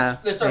just kind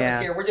of the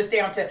surface here. We're just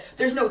down to,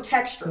 there's no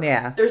texture.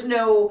 Yeah. There's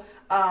no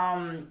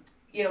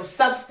you know,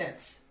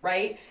 substance,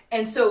 right?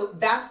 And so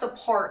that's the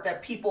part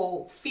that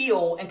people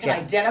feel and can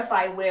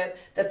identify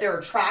with, that they're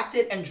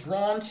attracted and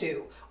drawn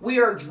to. We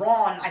are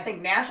drawn, I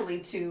think,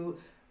 naturally to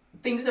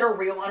things that are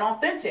real and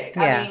authentic.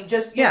 Yeah. I mean,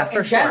 just, you know, for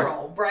in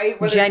general, right?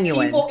 Whether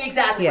Genuine. It's people,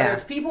 exactly. Yeah. Whether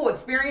it's people,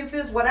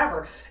 experiences,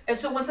 whatever. And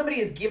so when somebody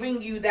is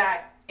giving you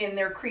that in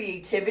their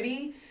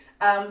creativity,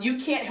 you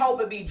can't help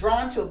but be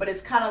drawn to it. But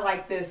it's kind of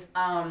like this,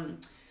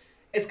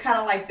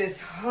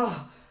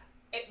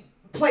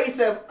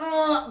 place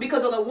of,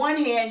 because on the one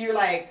hand, you're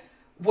like,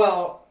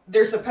 well,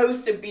 they're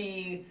supposed to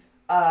be,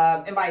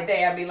 and by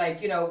they, I mean,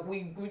 like, you know,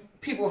 we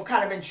people have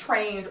kind of been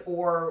trained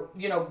or,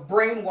 you know,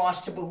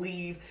 brainwashed to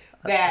believe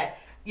that,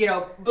 you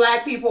know,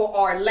 black people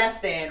are less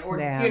than, or,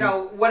 you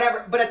know,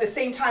 whatever. But at the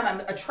same time, I'm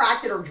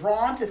attracted or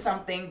drawn to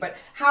something. But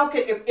how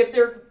could, if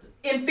they're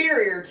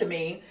inferior to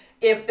me,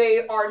 if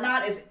they are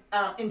not as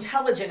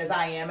intelligent as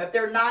I am, if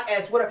they're not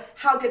as whatever,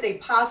 how could they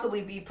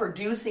possibly be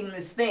producing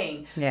this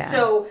thing? Yeah.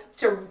 So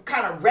to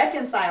kind of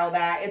reconcile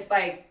that, it's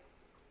like,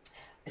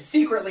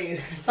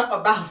 secretly something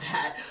about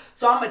that.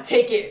 So I'm gonna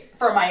take it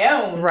for my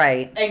own,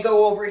 right, and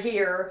go over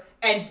here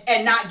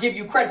and not give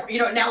you credit for, you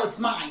know, now it's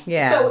mine.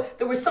 Yeah. So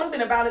there was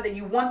something about it that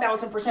you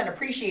 1000%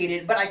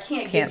 appreciated, but I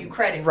can't give you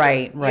credit for.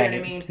 Right, it. right. You know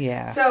what I mean?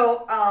 Yeah.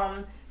 So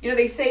you know,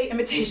 they say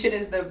imitation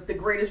is the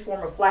greatest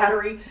form of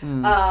flattery. You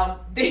know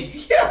what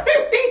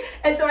I mean?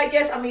 And so I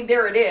guess, I mean,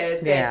 there it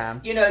is.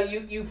 That, you know,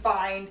 you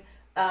find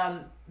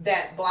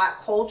that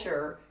black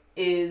culture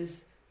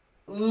is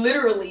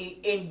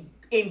literally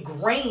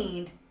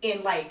ingrained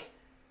in like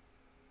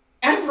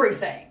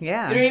everything.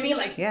 Yeah. You know what I mean?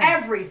 Like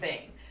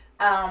everything.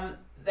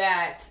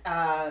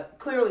 That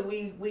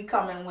clearly we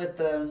come in with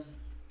that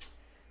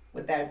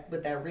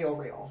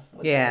real.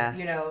 With the,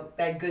 you know,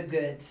 that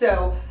good.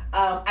 So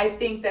I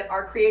think that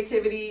our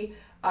creativity,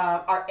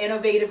 our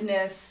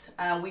innovativeness,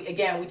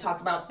 we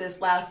talked about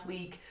this last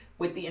week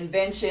with the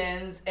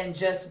inventions and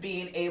just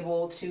being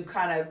able to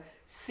kind of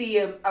see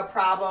a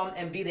problem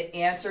and be the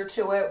answer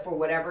to it for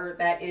whatever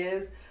that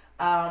is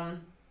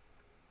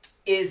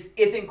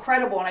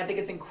incredible. And I think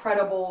it's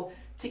incredible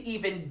to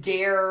even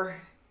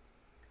dare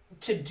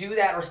to do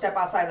that or step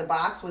outside the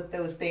box with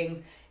those things,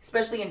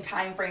 especially in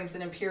time frames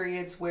and in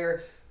periods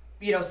where,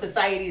 you know,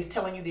 society is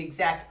telling you the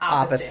exact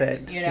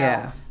opposite. You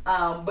know,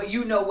 but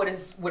you know what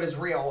is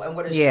real and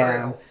what is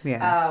true.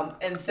 Yeah.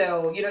 And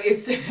so, you know,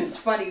 it's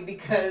funny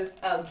because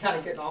I'm kind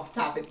of getting off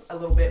topic a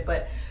little bit,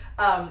 but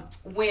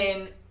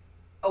when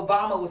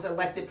Obama was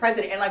elected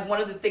president, and like one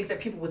of the things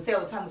that people would say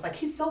all the time was like,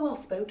 he's so well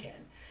spoken.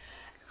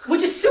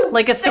 Which is so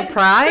like a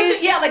surprise.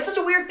 Such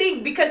a weird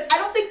thing, because I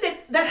don't think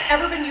that's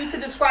ever been used to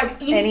describe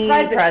any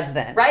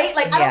president, right?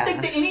 Like I don't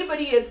think that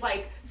anybody is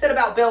like said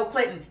about Bill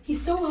Clinton.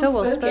 He's so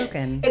well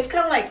spoken. It's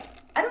kind of like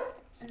I'm not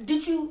sure.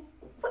 Did you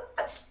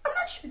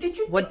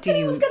think that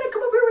he was going to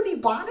come up here with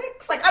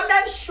ebonics? Like I'm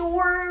not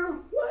sure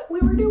what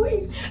we were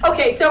doing.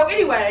 Okay, so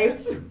anyway,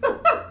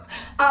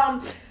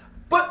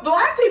 but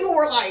black people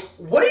were like,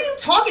 "What are you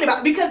talking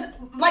about?" Because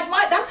like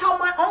that's how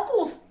my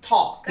uncles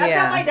talk. That's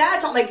how my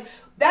dad talk. Like.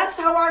 That's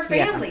how our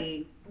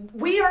family,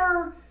 we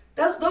are,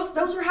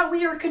 those are how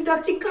we are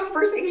conducting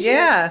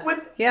conversations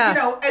with, you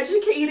know,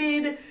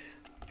 educated,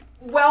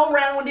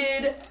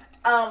 well-rounded,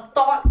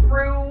 thought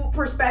through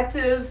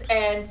perspectives,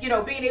 and, you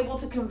know, being able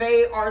to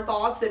convey our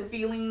thoughts and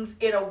feelings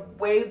in a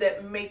way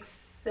that makes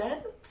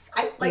sense.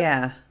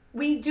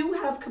 We do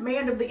have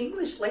command of the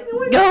English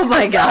language. Oh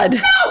my God.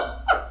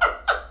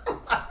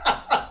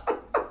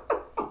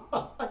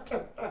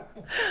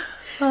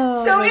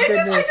 Oh, so I just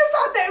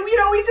thought that, you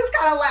know, we just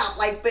kind of laughed,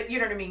 like, but you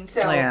know what I mean?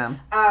 So,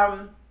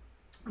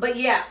 but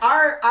yeah,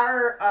 our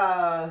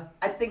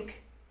I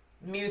think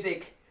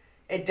music,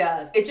 it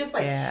does. It just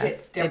like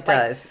hits different. It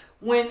does.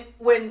 Like,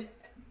 when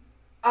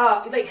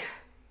like,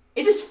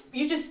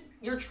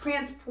 you're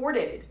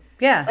transported.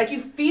 Yeah. Like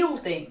you feel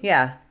things.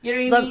 Yeah.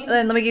 You know what I mean?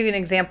 And let me give you an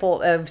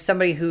example of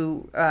somebody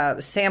who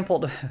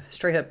sampled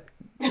straight up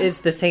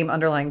is the same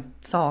underlying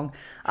song.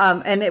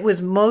 And it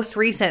was most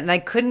recent, and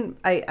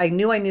I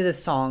knew I knew the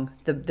song,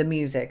 the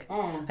music.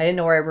 I didn't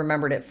know where I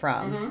remembered it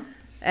from.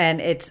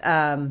 And it's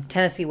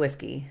Tennessee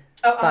Whiskey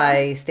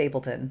by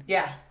Stapleton.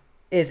 Yeah.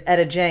 Is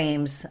Etta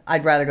James,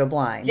 I'd Rather Go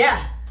Blind.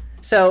 Yeah.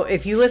 So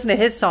if you listen to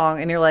his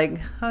song and you're like,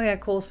 oh yeah,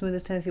 cool, smooth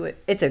as Tennessee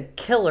Whiskey. It's a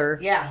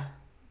killer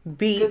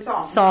beat,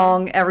 good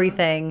song,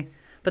 everything.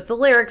 But the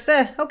lyrics,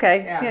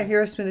 okay. Yeah,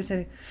 hear us smooth as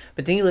Tennessee.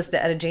 But then you listen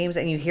to Etta James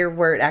and you hear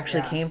where it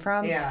actually came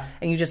from. Yeah.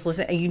 And you just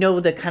listen and you know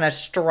the kind of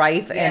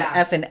strife and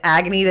effing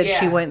agony that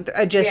she went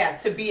through.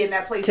 To be in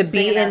that place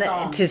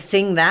to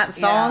sing that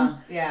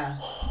song. Yeah.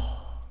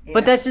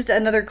 But that's just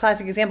another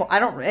classic example.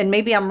 And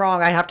maybe I'm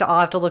wrong. I'll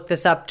have to look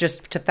this up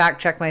just to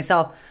fact check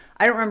myself.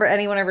 I don't remember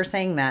anyone ever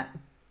saying that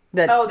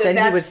he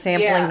was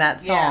sampling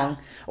that song.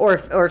 Or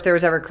if there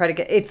was ever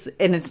credit,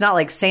 it's not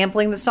like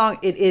sampling the song.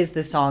 It is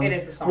the song. It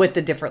is the song with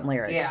the different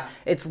lyrics. Yeah.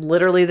 It's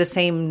literally the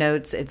same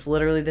notes. It's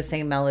literally the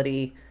same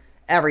melody.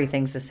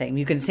 Everything's the same.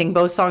 You can sing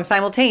both songs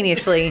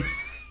simultaneously,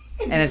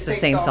 and it's the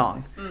same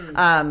song.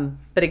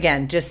 But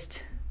again,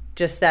 just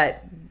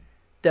that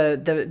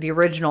the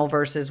original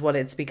versus what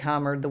it's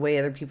become, or the way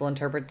other people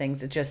interpret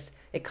things.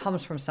 It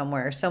comes from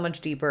somewhere so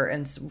much deeper,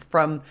 and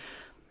from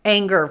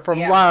anger, from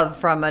love,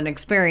 from an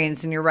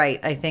experience. And you're right.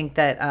 I think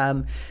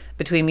that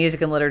between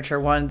music and literature,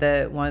 one of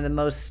the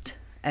most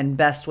and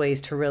best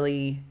ways to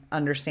really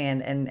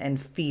understand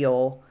and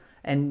feel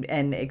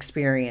and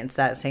experience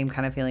that same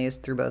kind of feeling is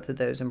through both of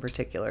those in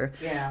particular.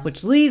 Yeah.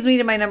 Which leads me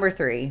to my number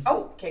 3.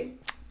 Oh, okay.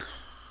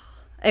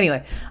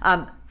 Anyway,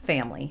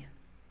 family.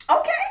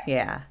 Okay.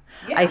 Yeah.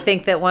 Yeah. I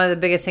think that one of the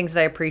biggest things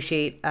that I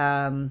appreciate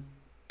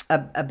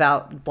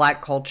about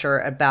Black culture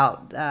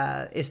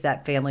is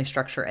that family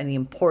structure and the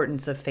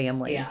importance of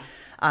family. Yeah.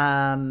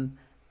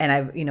 And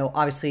I've,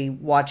 obviously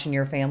watching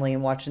your family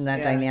and watching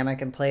that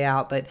dynamic and play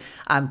out, but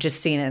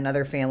just seeing it in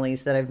other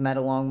families that I've met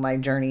along my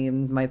journey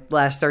in my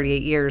last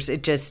 38 years,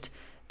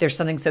 there's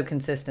something so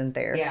consistent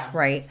there. Yeah.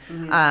 Right.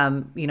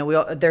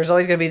 Mm-hmm. There's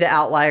always going to be the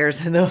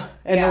outliers and the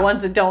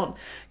ones that don't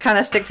kind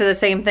of stick to the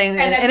same thing in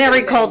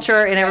every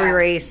culture, in every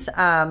race.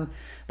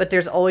 But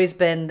there's always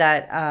been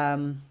that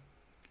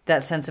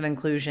sense of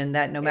inclusion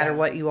that no matter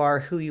what you are,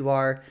 who you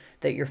are,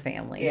 that you're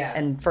family. Yeah.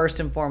 And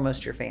first and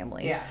foremost, your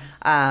family. Yeah.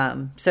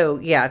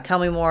 Tell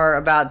me more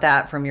about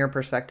that from your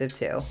perspective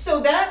too.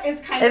 So that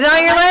is kind Is it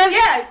on your list?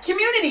 Yeah,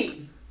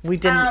 community. We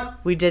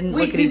didn't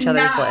look at each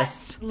other's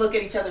lists. Look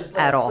at each other's lists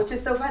at all, which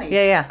is so funny.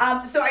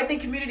 Yeah. So I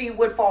think community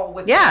would fall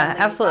with family,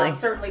 absolutely,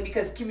 certainly,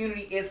 because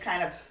community is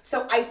kind of.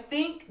 So I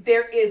think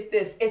there is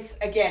this.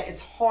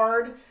 It's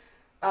hard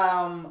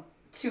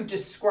to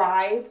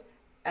describe,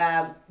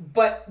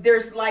 but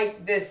there's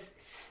like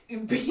this.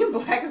 Being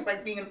Black is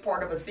like being a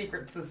part of a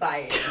secret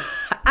society.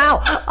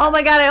 Ow! Oh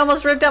my God! I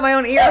almost ripped out my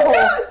own ear hole.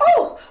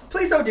 Oh,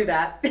 please don't do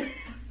that.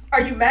 Are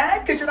you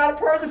mad because you're not a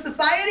part of the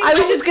society? I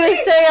was just going to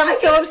say, I'm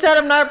so upset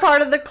I'm not a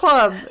part of the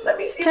club. Let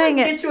me see if I can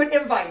get you an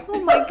invite.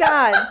 Oh my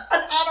God.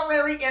 An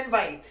honorary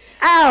invite.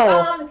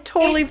 Ow.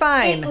 Totally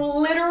fine. It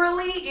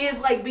literally is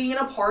like being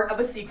a part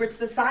of a secret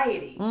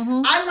society.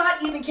 Mm-hmm. I'm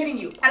not even kidding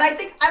you. And I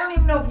don't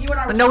even know if you and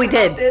I were No, we talking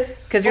did. about this.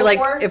 Because you're like,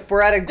 if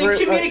we're at a group.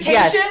 The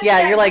communication.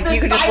 Yes. You're like,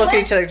 you can just look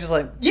at each other just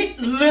like.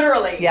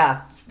 Literally.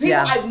 Yeah. People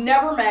I've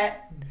never met.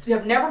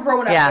 Have never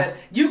grown up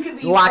with. You can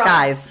be lock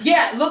eyes.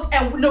 Yeah, look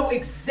and know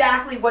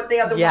exactly what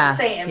the other one's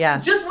saying. Yeah.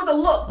 Just with a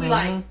look, be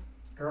like,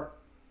 girl,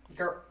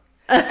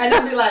 and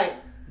then be like,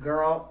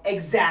 girl,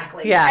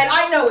 exactly. Yeah. And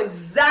I know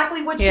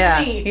exactly what you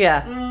need.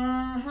 Yeah.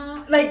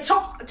 Mm-hmm. Like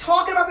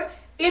talking about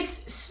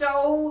it's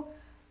so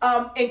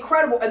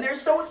incredible, and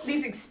there's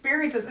these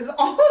experiences. It's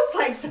almost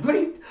like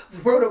somebody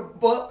wrote a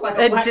book, like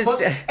a black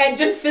book, and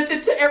just sent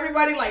it to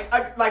everybody, like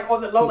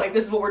on the low, like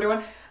this is what we're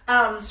doing.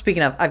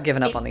 Speaking of, I've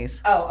given up on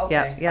these. Oh,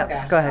 okay. Yeah.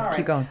 Okay. Go ahead. Right.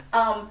 Keep going.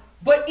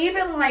 But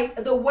even like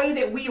the way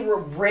that we were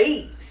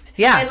raised.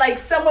 Yeah. And like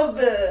some of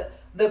the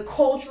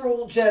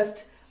cultural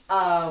just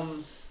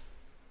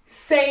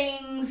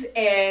sayings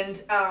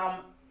and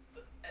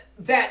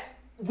that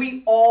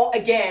we all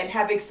again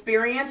have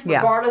experienced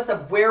regardless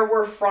of where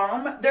we're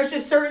from. There's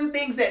just certain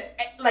things that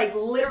like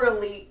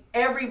literally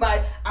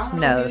everybody, I don't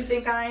know who you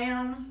think I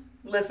am.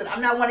 Listen,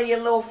 I'm not one of your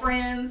little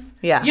friends.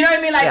 Yeah. You know what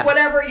I mean? Like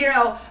whatever,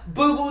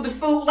 boo-boo the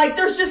food. Like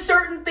there's just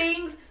certain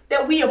things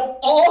that we have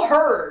all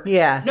heard.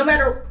 Yeah. No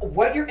matter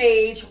what your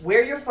age,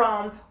 where you're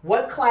from,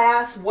 what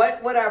class,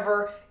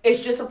 whatever,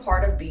 it's just a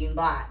part of being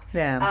Black.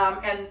 Yeah.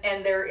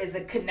 And there is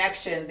a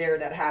connection there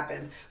that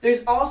happens.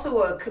 There's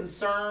also a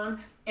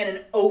concern and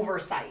an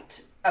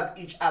oversight of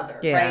each other,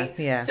 right?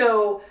 Yeah.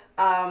 So,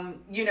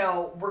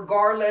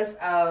 regardless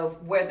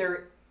of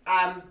whether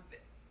I'm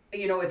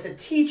it's a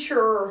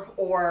teacher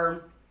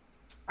or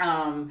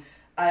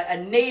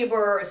a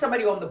neighbor,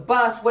 somebody on the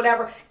bus,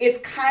 whatever. It's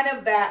kind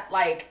of that,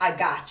 like, I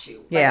got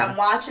you. Like, I'm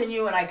watching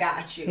you and I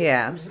got you.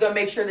 Yeah. I'm just going to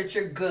make sure that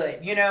you're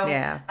good,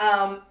 Yeah.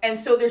 And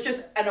so there's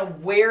just an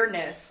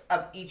awareness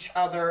of each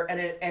other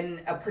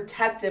and a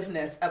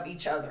protectiveness of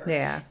each other.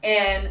 Yeah.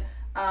 And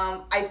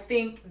I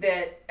think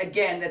that,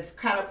 again, that's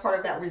kind of part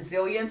of that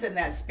resilience and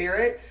that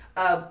spirit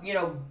of,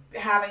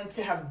 having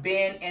to have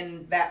been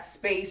in that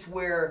space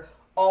where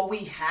all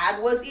we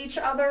had was each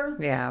other.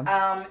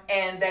 Yeah.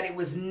 And that it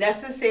was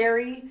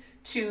necessary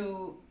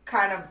to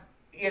kind of,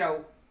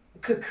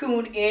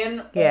 cocoon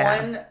in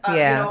on,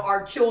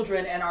 our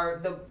children and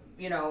our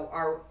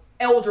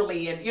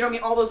elderly and,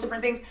 all those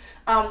different things.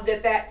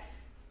 That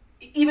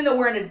even though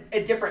we're in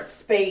a different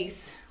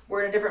space,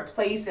 we're in a different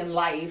place in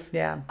life.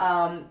 Yeah.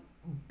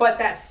 But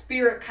that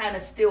spirit kind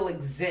of still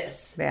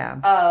exists. Yeah.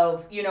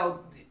 Of,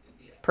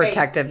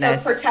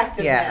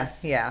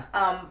 protectiveness. Yeah.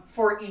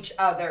 For each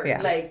other.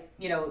 Yeah. Like,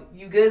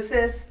 you good,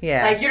 sis?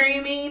 Yeah. Like, you know what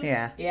I mean?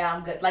 Yeah. Yeah,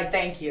 I'm good. Like,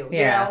 thank you.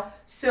 Yeah.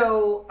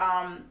 So,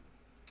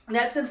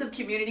 that sense of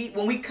community,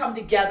 when we come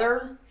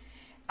together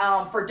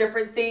for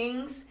different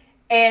things,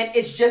 and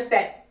it's just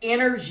that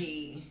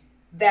energy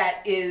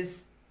that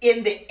is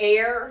in the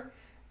air,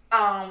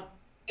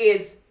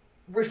 is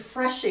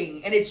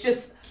refreshing, and it's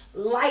just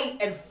light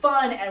and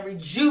fun and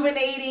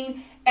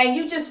rejuvenating, and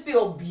you just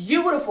feel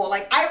beautiful.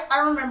 Like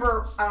I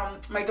remember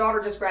my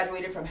daughter just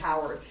graduated from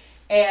Howard,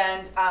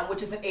 and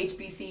which is an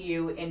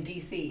HBCU in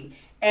DC,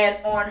 and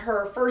on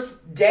her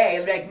first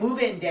day, like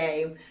move-in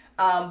day,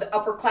 the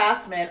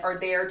upperclassmen are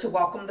there to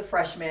welcome the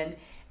freshmen,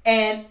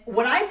 and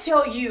when I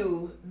tell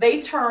you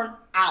they turn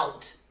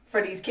out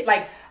for these kids.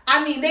 Like,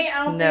 I mean, they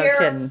out No there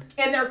kidding.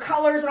 in their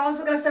colors and all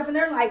this kind of stuff, and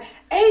they're like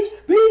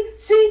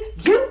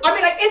HBCU. I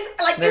mean,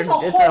 like it's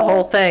a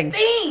whole thing.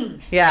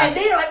 Yeah. And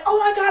they're like, oh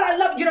my God, I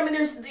love, you know, I mean,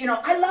 there's, you know,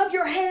 I love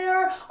your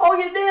hair. Oh,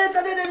 you're this,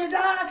 da, da, da, da,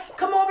 da.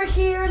 Come over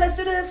here. Let's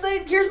do this.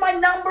 Here's my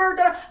number.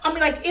 Da. I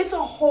mean, like, it's a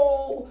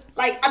whole,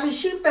 like, I mean,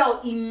 she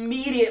felt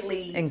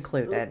immediately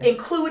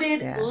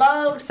included, yeah.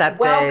 Loved, accepted,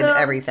 welcomed,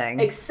 everything.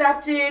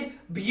 Accepted,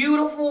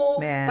 beautiful.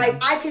 Man. Like,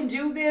 I can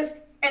do this.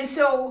 And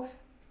so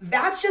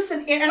that's just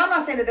and I'm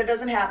not saying that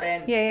doesn't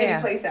happen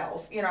anyplace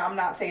else. You know, I'm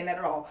not saying that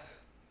at all.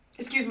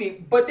 Excuse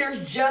me. But there's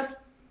just,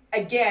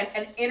 again,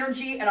 an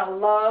energy and a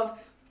love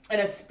and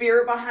a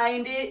spirit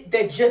behind it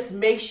that just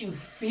makes you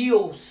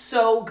feel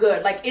so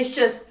good. Like, it's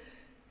just,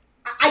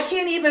 I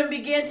can't even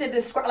begin to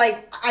describe,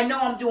 like, I know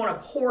I'm doing a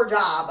poor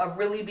job of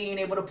really being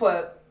able to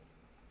put,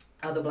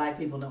 other black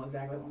people know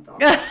exactly what I'm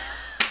talking about.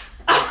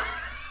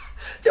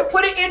 To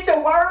put it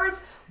into words,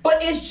 but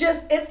it's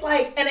just, it's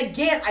like, and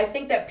again, I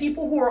think that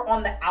people who are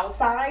on the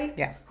outside,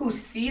 who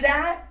see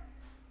that,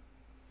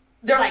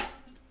 they're like,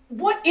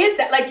 what is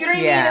that? Like, you know what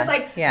I mean? It's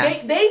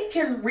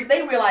like,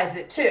 they realize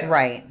it too.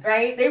 Right?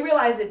 They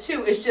realize it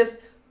too. It's just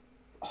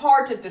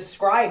hard to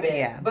describe it.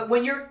 Yeah. But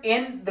when you're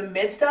in the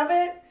midst of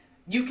it,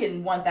 you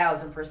can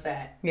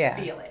 1000%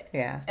 feel it.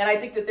 Yeah. And I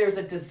think that there's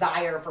a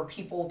desire for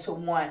people to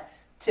want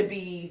to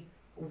be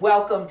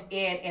welcomed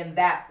in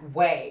that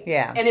way.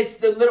 Yeah. And it's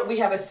we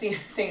have a saying,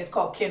 it's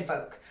called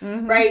kinfolk.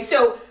 Mm-hmm. Right?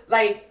 So,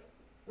 like,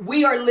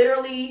 we are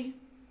literally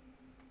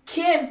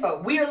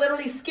kinfolk. We are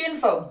literally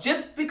skinfolk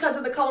just because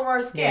of the color of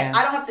our skin. Yeah.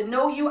 I don't have to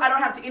know you. I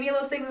don't have to any of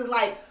those things. It's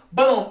like,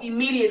 boom,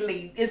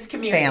 immediately, it's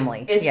community.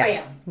 Family. It's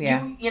fam.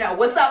 Yeah. You know,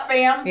 what's up,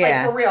 fam?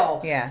 Yeah. Like, for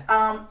real. Yeah.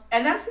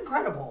 And that's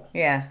incredible.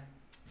 Yeah.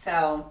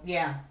 So,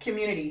 yeah,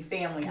 community,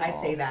 family, I'd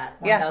say that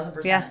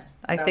 1000%. Yeah.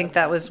 I think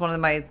that was one of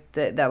my,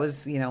 that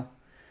was, you know,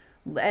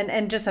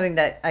 and just something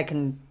that I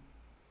can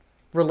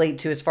relate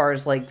to as far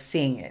as, like,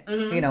 seeing it.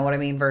 Mm-hmm. You know what I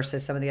mean?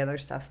 Versus some of the other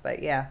stuff.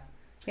 But, yeah.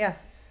 Yeah.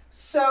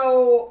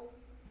 So,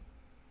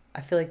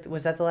 I feel like,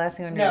 was that the last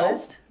thing on your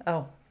list?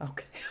 Oh,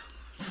 okay.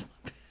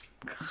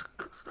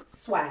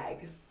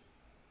 Swag.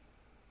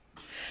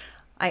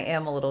 I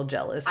am a little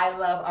jealous. I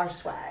love our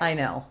swag. I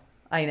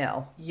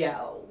know.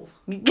 Yo.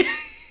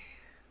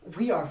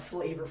 We are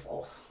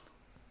flavorful.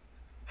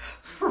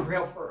 For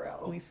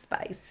real. We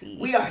spicy.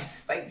 We are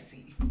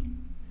spicy.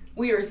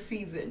 We are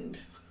seasoned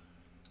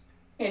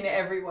in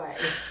every way.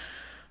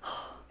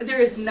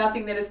 There is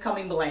nothing that is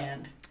coming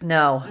bland.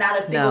 No. Not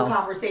a single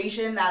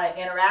conversation, not an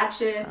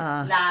interaction,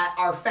 not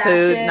our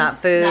fashion. Not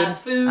food.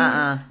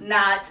 I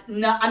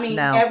mean,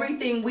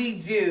 everything we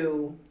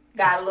do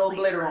got a little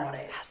glitter on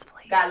it.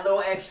 Got a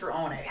little extra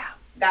on it. Yeah.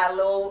 Got a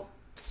little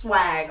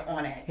swag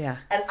on it. Yeah.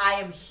 And I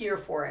am here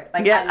for it.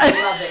 Like, I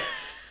love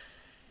it.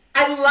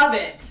 I love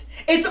it.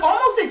 It's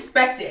almost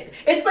expected.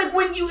 It's like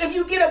if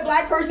you get a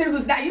black person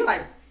who's not, you're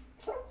like,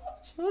 so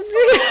much.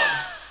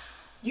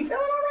 You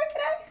feeling all right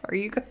today? Are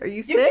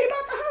you sick? You came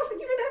out the house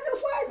and you didn't have your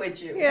swag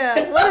with you.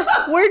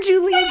 Yeah. Where'd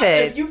you leave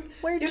it?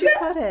 Where'd you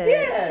put it?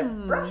 Yeah.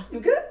 Bruh, you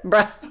good?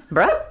 Bruh.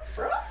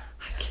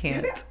 I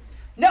can't.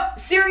 No,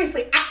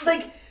 seriously.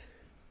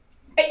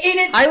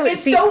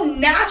 It's so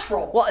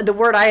natural. Well, the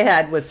word I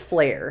had was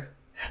flair.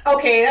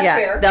 Okay, that's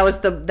fair. That was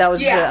the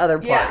other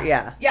part.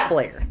 Yeah.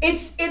 Flair.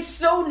 It's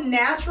so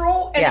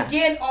natural and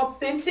again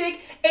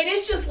authentic, and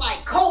it's just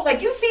like cold.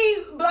 Like, you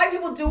see black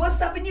people doing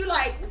stuff and you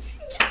like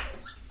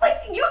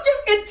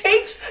it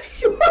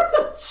takes you're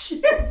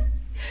legit.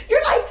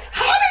 You're like,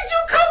 how did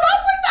you come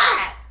up with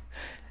that?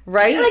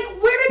 Right?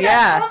 Like, where did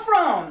that come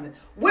from?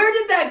 Where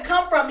did that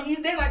come from?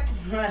 And they're like,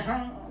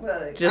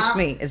 just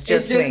me. It's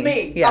just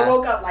me. Yeah. I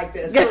woke up like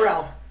this, for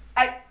real.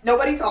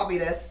 Nobody taught me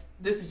this.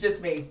 This is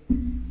just me.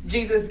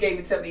 Jesus gave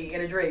it to me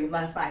in a dream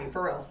last night,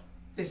 for real.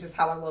 It's just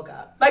how I woke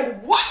up.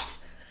 Like, what?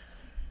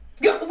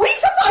 Sometimes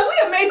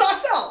we amaze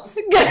ourselves.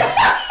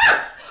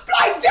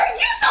 Like,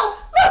 you so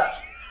look.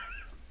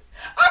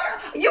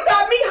 You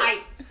got me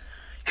hyped.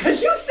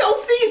 Cause you so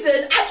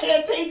seasoned, I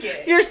can't take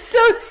it. You're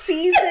so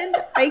seasoned,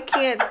 I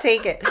can't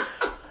take it.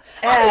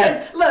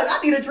 I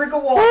need a drink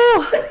of water.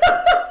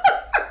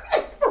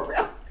 For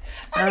real.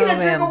 I need a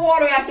drink of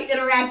water after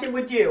interacting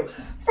with you.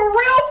 For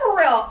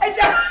real.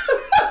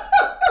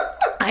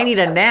 I need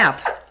a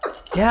nap.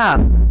 Yeah.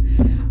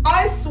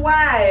 Our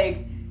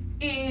swag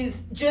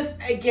is just,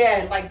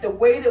 again, like the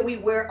way that we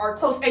wear our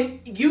clothes. And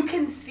you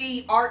can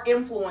see our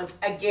influence,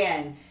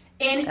 again,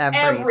 in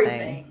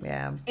everything.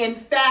 Yeah. In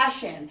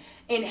fashion,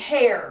 in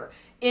hair,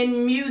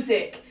 in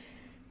music,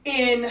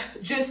 in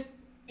just,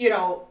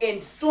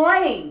 in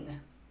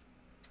slang.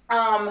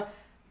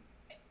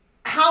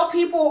 How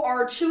people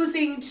are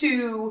choosing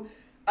to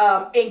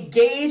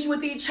engage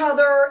with each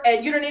other,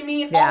 and you know what I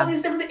mean? Yeah. All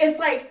these different things. It's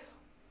like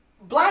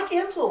black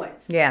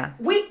influence. Yeah.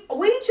 We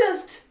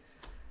just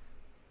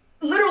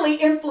literally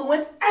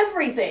influence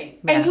everything.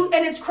 Yeah.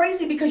 And it's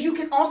crazy because you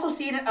can also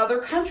see it in other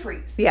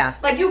countries. Yeah.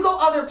 Like, you go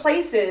other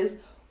places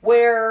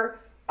where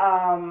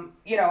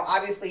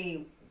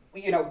obviously,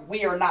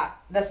 we are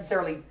not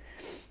necessarily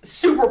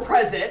super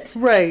present.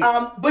 Right.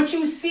 But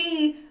you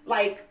see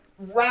like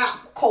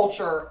rap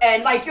culture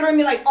and like, you know what I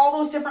mean? Like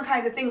all those different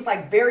kinds of things,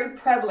 like very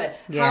prevalent.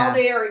 Yeah. How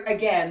they are,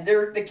 again,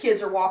 the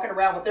kids are walking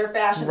around with their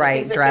fashion, right, the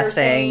things that dressing,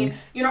 they're saying,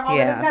 you know, all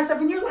yeah. that kind of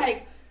stuff. And you're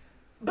like,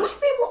 Black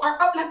people are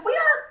up, like we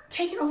are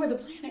taking over the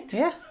planet.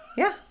 Yeah.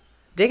 Yeah.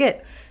 Dig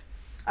it.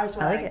 I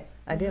like it.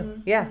 I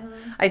do. Yeah.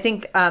 I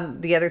think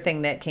the other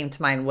thing that came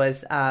to mind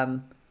was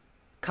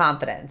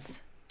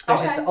confidence.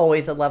 There's just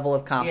always a level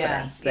of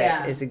confidence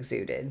that is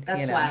exuded.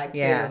 That's swag too.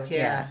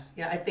 Yeah.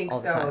 I think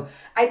all so.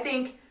 I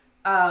think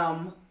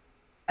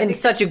in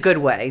such a good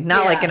way,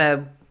 not like in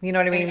a, you know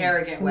what I mean? An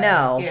arrogant way.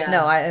 No,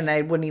 no,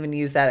 I wouldn't even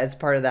use that as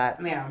part of that.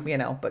 Yeah. You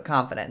know, but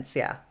confidence,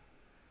 yeah.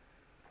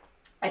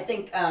 I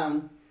think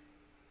a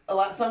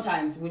lot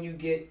sometimes when you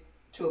get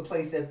to a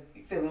place of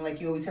feeling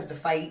like you always have to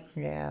fight.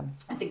 Yeah.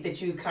 I think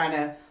that you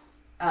kind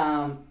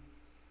of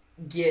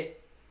get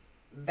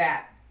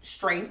that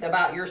strength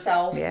about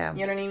yourself. Yeah.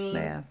 You know what I mean?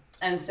 Yeah.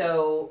 And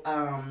so,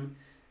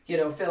 you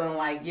know, feeling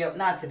like,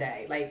 not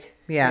today. Like,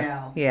 yeah. You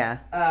know. Yeah.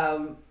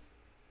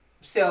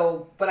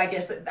 So, but I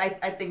guess I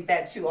think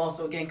that too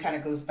also again kind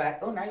of goes back.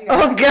 Oh, now you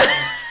got. Oh God.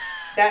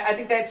 That I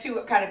think that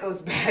too kind of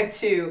goes back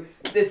to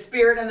the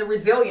spirit and the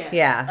resilience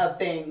of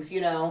things,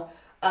 you know.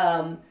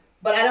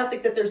 But I don't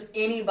think that there's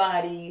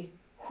anybody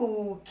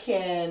who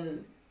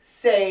can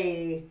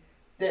say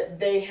that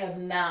they have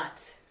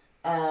not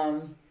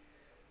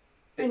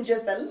been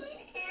just a little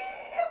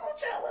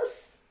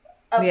jealous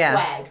of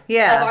swag.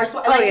 Yeah. Of our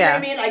swag. Like, you know what I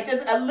mean? Like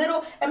just a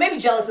little, and maybe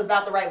jealous is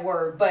not the right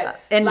word, but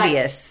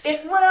envious.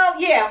 Like,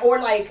 or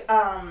like,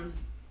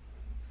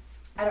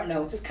 I don't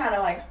know, just kind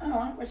of like, oh,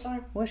 I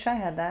wish I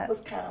had that.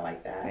 Was kind of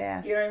like that.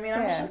 Yeah. You know what I mean?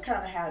 I wish I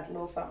kind of had a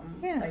little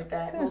something like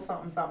that, a little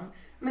something.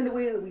 I mean, the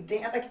way that we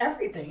dance, like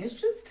everything, it's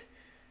just,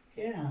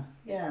 yeah.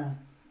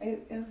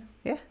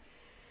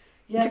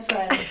 Yes,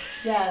 friend.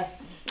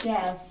 Yes.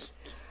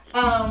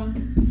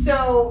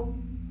 So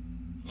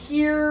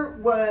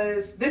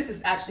this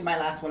is actually my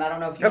last one. I don't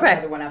know if you have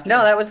another one after.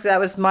 No, that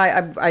was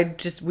my.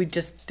 We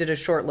just did a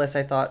short list.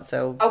 I thought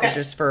so. Okay.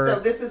 So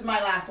this is my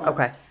last one.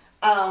 Okay.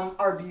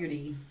 Our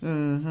beauty.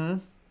 Mm-hmm.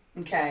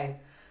 Okay.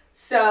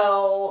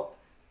 So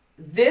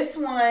this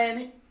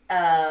one,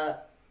 I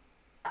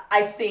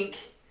think,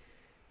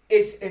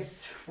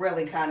 is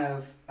really kind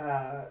of,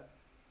 I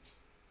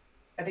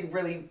think,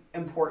 really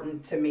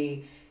important to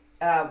me.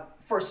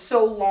 For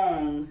so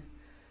long,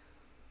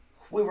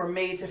 we were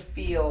made to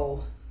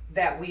feel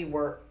that we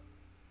were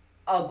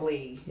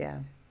ugly.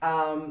 Yeah.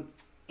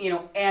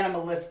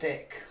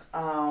 Animalistic.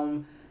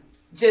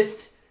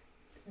 Just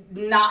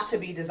not to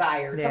be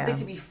desired, something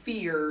to be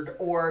feared,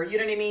 or you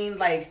know what I mean,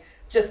 like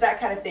just that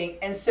kind of thing.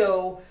 And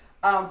so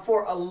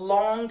for a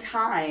long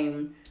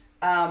time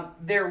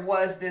there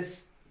was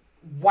this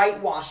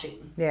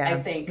whitewashing, I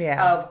think,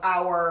 of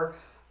our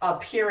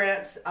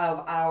appearance,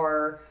 of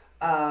our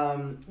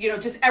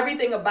just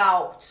everything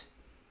about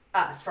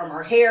us, from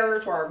our hair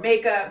to our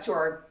makeup to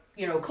our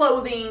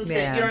clothing to you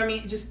know what I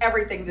mean, just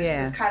everything.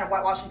 This kind of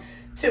whitewashing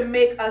to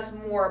make us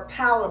more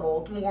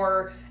palatable,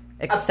 more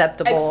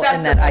acceptable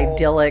in that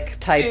idyllic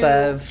type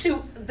of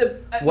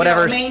the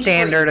whatever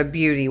standard of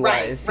beauty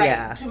was. Right.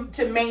 Yeah.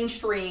 To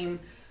mainstream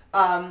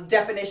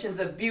definitions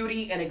of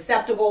beauty and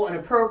acceptable and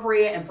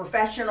appropriate and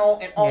professional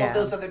and all of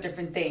those other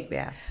different things.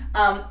 Yeah.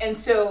 And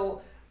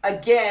so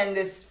again,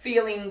 this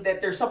feeling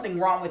that there's something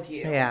wrong with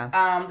you. Yeah.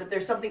 That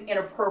there's something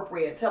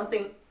inappropriate,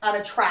 something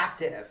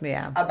unattractive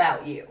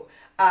about you.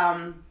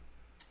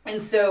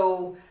 And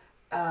so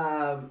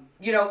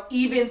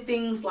even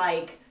things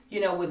like,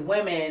 with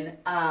women,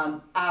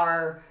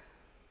 our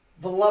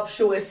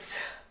voluptuous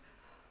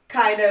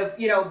kind of,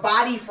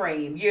 body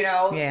frame,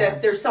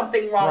 that there's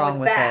something wrong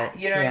with that.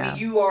 It. You know what I mean?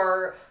 You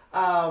are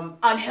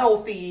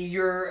unhealthy,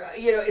 you're,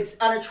 it's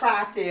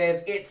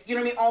unattractive, it's, you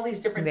know what I mean? All these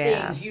different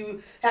things.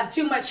 You have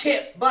too much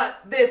hip, butt,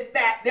 this,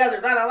 that, the other,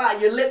 blah, blah,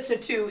 blah. Your lips are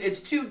it's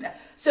too.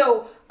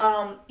 So,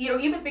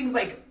 even things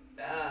like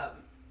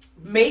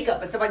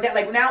makeup and stuff like that,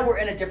 like now we're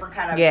in a different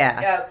kind of,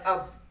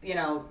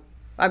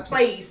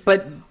 place.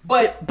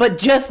 But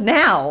just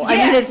now. I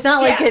mean, it's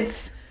not like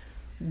it's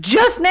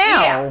just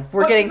now.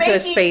 We're getting to a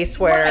space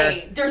where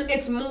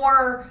it's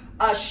more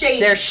shades.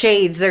 There's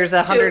shades. There's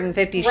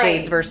 150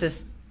 shades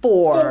versus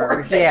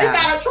 4. Yeah. You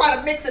gotta try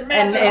to mix and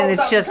match, and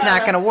it's just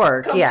not going to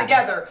work. Comes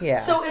together. Yeah.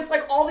 So it's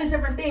like all these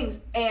different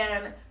things,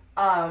 and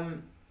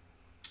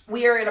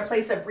we are in a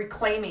place of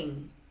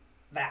reclaiming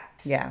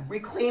that. Yeah.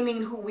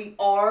 Reclaiming who we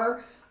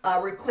are,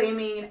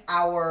 reclaiming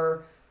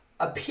our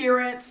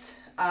appearance,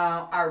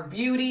 our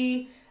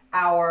beauty,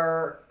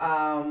 our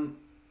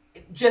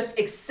just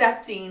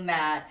accepting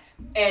that,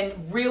 and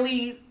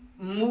really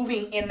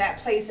moving in that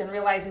place and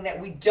realizing that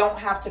we don't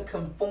have to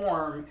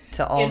conform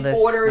to all in this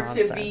order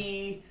nonsense. to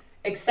be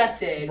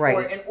accepted,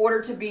 or in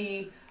order to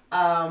be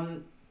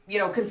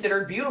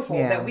considered beautiful,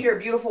 that we are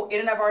beautiful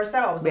in and of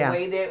ourselves, the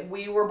way that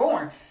we were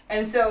born.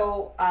 And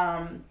so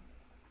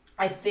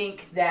I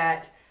think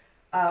that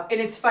and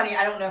it's funny,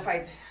 I don't know if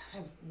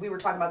we were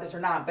talking about this or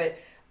not, but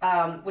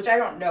which I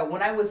don't know.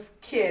 When I was a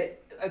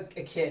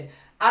kid,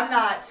 I'm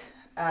not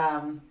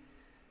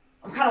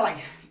I'm kind of like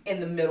in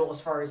the middle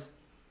as far as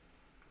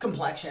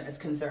complexion is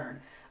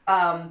concerned.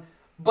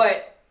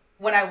 But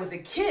when I was a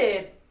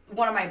kid,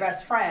 one of my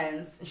best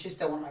friends, and she's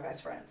still one of my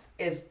best friends,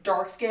 is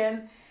dark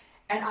skin.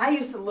 And I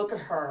used to look at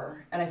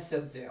her, and I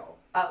still do,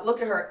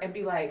 look at her and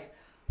be like,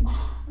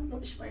 oh, I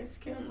wish my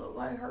skin looked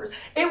like hers.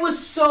 It was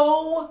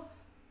so,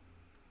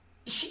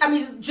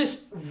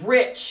 just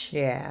rich.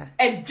 Yeah.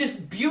 And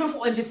just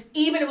beautiful and just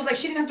even. It was like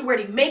she didn't have to wear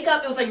any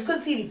makeup. It was like you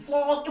couldn't see any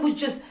flaws. It was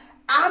just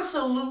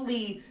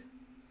absolutely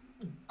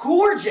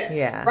gorgeous.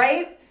 Yeah.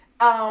 Right?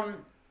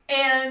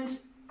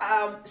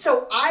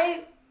 So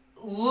I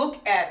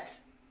look at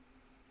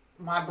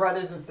my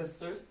brothers and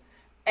sisters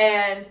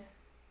and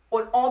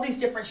on all these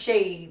different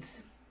shades,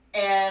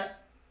 and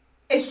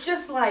it's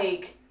just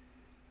like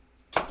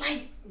God,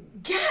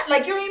 you know what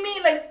I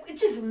mean? Like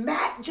it's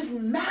just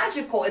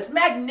magical. It's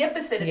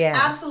magnificent. It's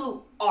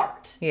absolute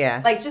art.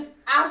 Yeah. Like just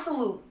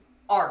absolute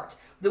art.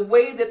 The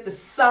way that the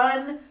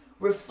sun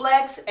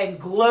reflects and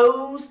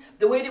glows,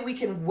 the way that we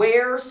can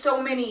wear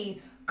so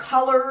many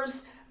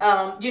colors.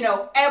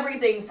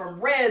 Everything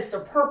from reds to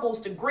purples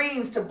to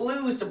greens to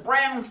blues to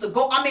browns to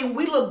gold. I mean,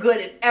 we look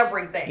good in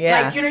everything.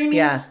 Yeah. Like, you know what I mean?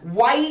 Yeah.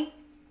 White,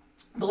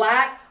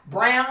 black,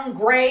 brown,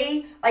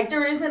 gray. Like,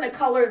 there isn't a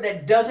color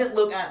that doesn't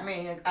look,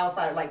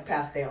 outside of, like,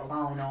 pastels. I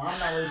don't know. I'm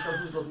not really sure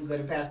who's looking good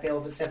in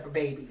pastels except for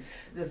babies.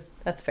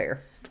 That's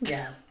fair.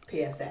 Yeah.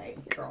 PSA.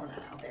 Throwing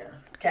that out there.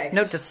 Okay.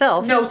 Note to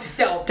self.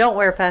 Don't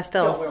wear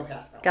pastels. Don't wear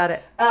pastels. Got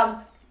it.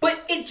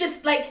 But it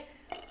just, like,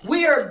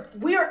 we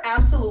are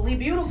absolutely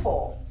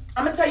beautiful.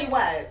 I'm going to tell you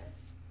what.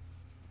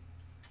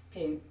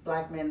 Okay,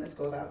 black men, this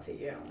goes out to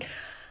you.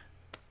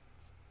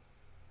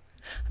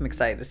 I'm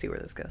excited to see where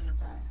this goes.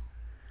 Okay.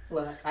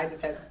 Look, I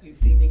just had you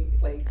see me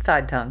like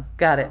side tongue.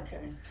 Got it.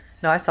 Okay.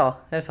 No, I saw.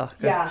 Good.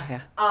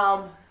 Yeah.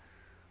 I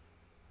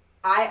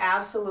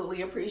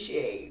absolutely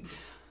appreciate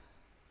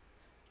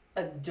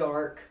a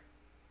dark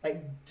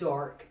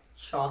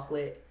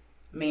chocolate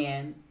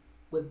man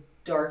with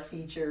dark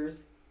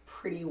features,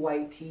 pretty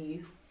white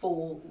teeth,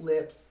 full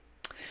lips.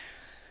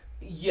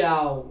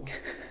 Yo.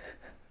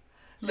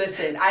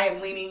 Listen, I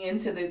am leaning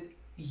into the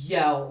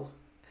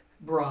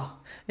bruh.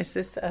 Is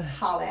this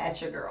holla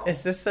at your girl?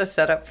 Is this a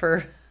setup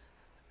for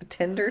a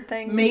Tinder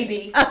thing?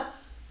 Maybe.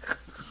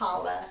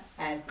 Holla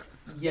at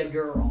your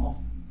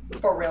girl.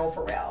 For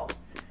real.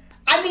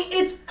 I mean,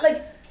 it's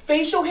like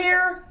facial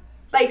hair,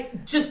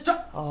 like just.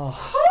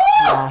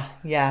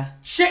 Yeah.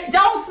 Shit,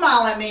 don't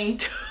smile at me.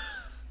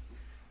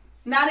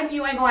 Not if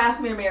you ain't gonna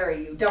ask me to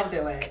marry you. Don't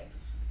do it.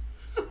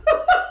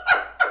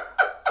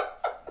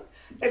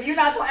 If you're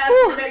not gonna ask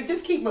me to marry,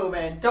 just keep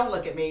moving. Don't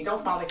look at me.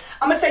 Don't smile at me.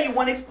 I'm gonna tell you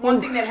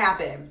one thing that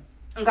happened.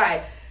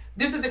 Okay,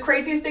 this is the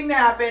craziest thing to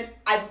happen.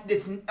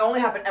 This only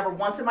happened ever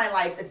once in my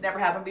life. It's never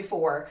happened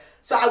before.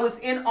 So I was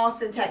in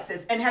Austin,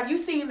 Texas, and have you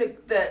seen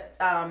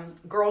the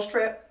Girls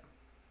Trip?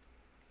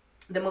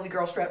 The movie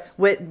Girls Trip.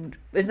 Isn't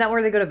that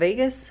where they go to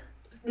Vegas?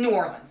 New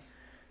Orleans.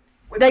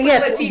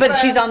 Yes, but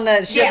she's on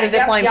the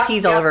zip line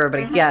keys all over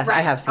everybody. Mm-hmm, yeah, right.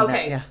 I have seen that.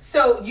 Okay, Yeah.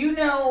 so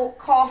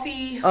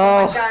coffee.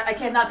 Oh my God, I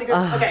cannot think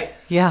of. Okay.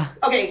 Yeah.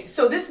 Okay,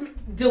 so this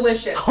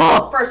delicious.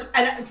 First,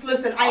 and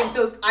listen,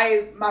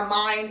 my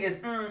mind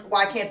is.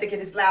 I can't think of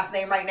his last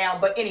name right now.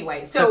 But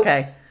anyway, so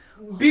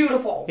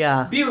beautiful.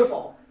 Yeah.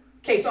 Beautiful.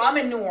 Okay, so I'm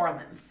in New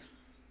Orleans.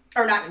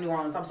 Or not in New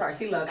Orleans, I'm sorry.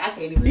 See, look, I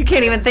can't even. You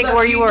can't even think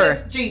where you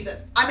were.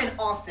 Jesus. I'm in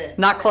Austin.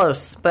 Not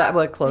close, but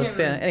close.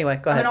 Yeah. Anyway,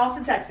 go ahead. I'm in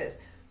Austin, Texas.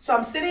 So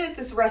I'm sitting at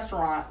this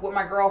restaurant with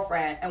my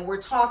girlfriend, and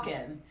we're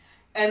talking,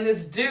 and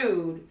this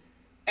dude,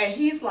 and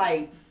he's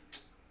like,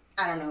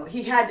 I don't know,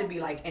 he had to be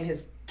like in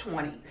his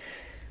 20s.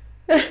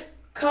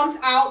 Comes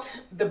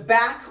out the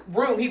back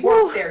room. He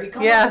works there. He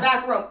comes out the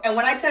back room. And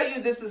when I tell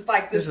you this is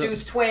like this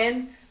dude's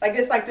twin, like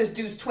it's like this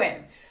dude's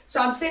twin.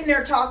 So I'm sitting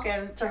there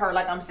talking to her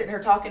like I'm sitting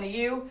here talking to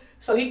you.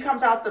 So he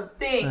comes out the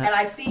thing, and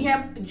I see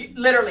him,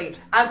 literally,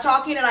 I'm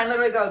talking, and I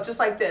literally go just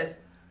like this.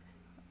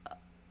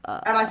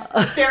 And I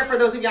stare, for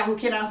those of y'all who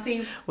cannot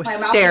see, my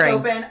mouth is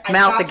open. I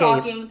stop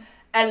talking,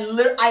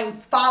 and I'm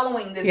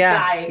following this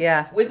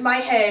guy with my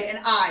head and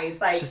eyes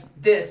like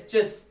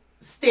just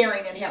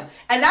staring at him.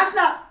 And that's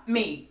not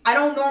me. I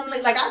don't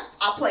normally, like,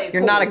 I play it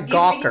You're cool. not a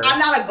gawker. I'm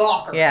not a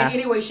gawker in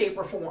any way, shape,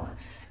 or form.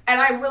 And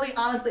I really,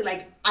 honestly,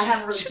 like, I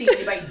haven't really seen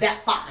anybody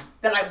that fine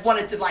that I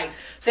wanted to, like,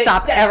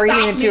 stop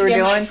everything that you were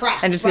doing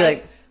and just be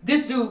like,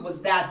 this dude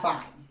was that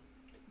fine.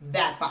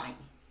 That fine.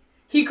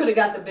 He could have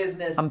got the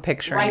business. I'm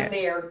picturing right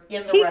there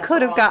in the restaurant. He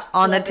could have got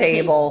on the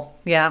table.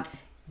 Yeah.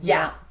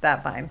 Yeah.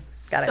 That fine.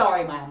 Got it.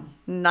 Sorry, Mom.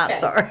 Not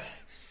sorry.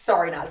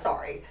 Sorry, not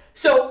sorry.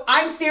 So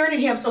I'm staring at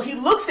him. So he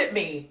looks at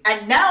me,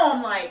 and now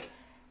I'm like,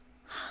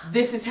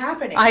 this is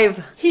happening. I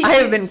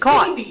have been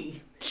caught.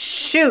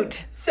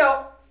 Shoot.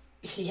 So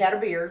he had a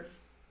beard,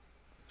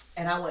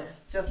 and I went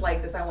just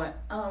like this. I went,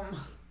 I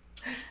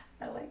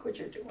like what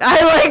you're doing.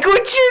 I like what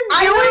you're doing.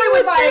 I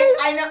literally was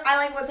like, I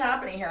like what's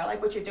happening here. I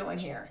like what you're doing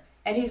here.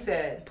 And he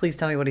said, please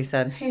tell me what he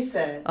said. He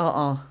said,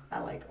 I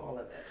like all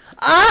of this.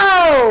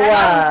 Oh! And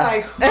I was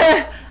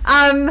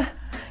like,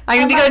 I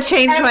need to go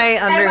change my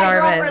undergarments. And my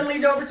girlfriend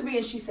leaned over to me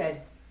and she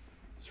said,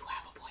 you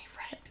have a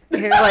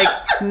You're like,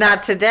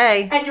 not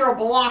today. And you're a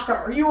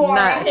blocker. You are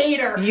a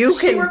hater. You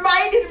she can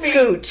reminded me.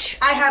 Scooch.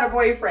 I had a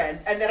boyfriend,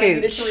 and then I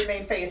needed to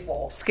remain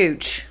faithful.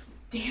 Scooch.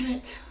 Damn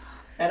it.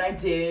 And I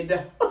did.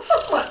 And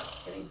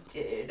I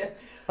did.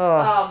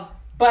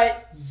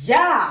 But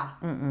yeah,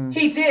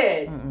 he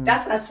did.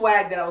 That's that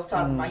swag that I was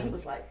talking about. He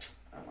was like,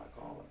 I don't like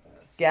all of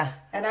this. Yeah.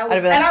 And I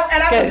was,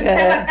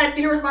 and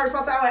here was my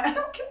response. I went,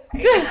 okay.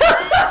 Okay.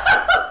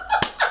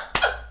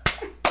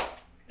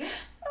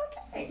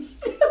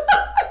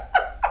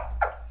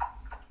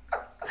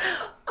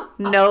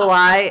 No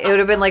lie. It would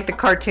have been like the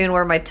cartoon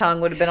where my tongue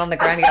would have been on the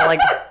ground. You gotta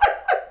like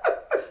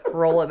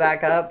roll it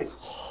back up.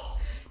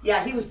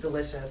 Yeah, he was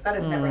delicious. That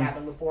has never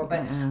happened before.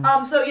 But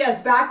so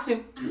yes, back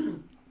to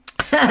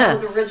I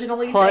was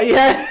originally saying. Well,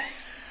 yeah.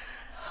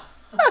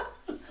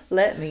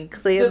 Let me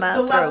clear my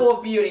throat. The level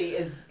of beauty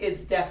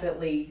is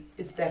definitely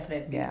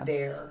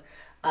there.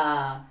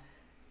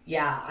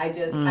 Yeah, I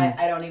just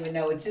I don't even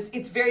know.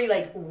 It's very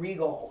like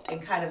regal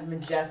and kind of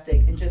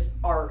majestic and just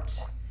art.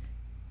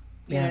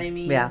 You know what I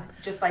mean? Yeah.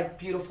 Just like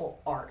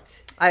beautiful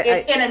art.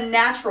 In a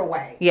natural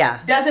way. Yeah.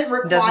 Doesn't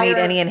need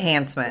any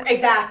enhancement.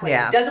 Exactly.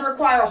 Yeah. Doesn't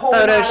require a whole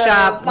Photoshop,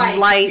 lot of like,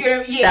 light,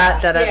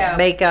 that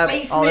makeup,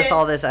 placement,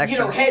 all this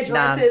extra headdresses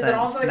nonsense. And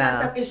all that kind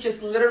of stuff. It's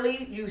just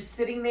literally you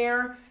sitting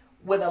there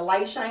with a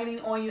light shining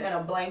on you and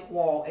a blank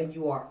wall, and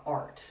you are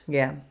art.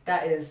 Yeah.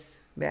 That is.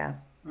 Yeah.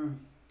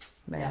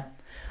 Yeah.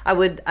 I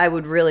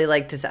would really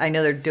like to. I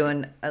know they're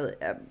doing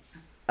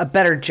a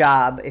better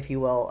job, if you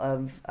will,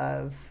 of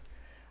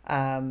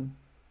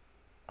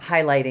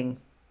highlighting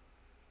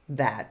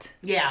that.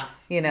 Yeah.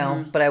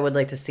 But I would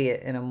like to see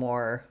it in a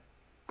more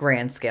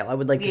grand scale. I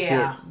would like to see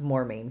it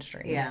more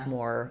mainstream. Yeah.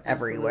 More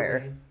everywhere.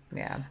 Absolutely.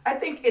 Yeah. I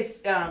think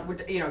it's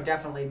we're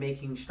definitely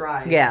making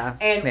strides. Yeah.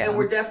 And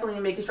we're definitely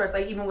making strides,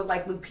 like even with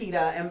like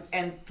Lupita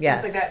and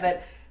things like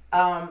that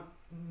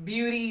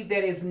beauty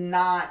that is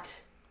not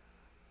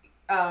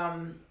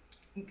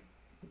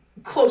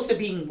close to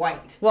being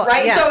white. Well,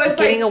 right? Yeah, so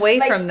it's getting away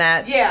from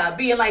that. Yeah,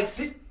 being like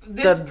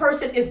this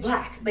person is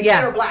black. Like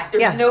they're black.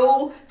 There's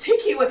no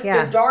taking away.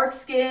 They're dark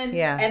skin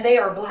and they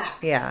are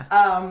black. Yeah.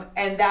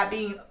 And that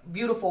being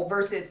beautiful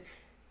versus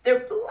they're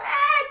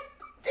black,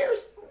 but they're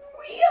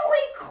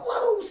really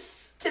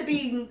close to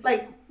being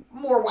like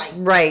more white.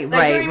 Right,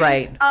 like,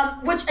 right.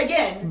 Which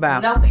again,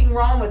 nothing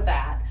wrong with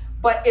that.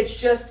 But it's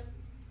just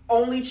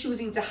only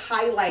choosing to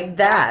highlight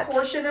that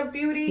portion of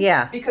beauty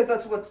because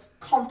that's what's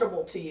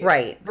comfortable to you.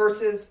 Right.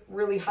 Versus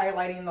really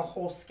highlighting the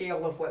whole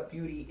scale of what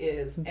beauty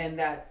is. And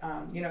that,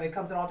 it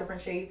comes in all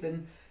different shades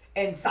and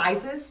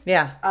sizes.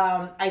 Yeah.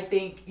 I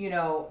think,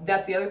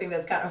 that's the other thing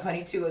that's kind of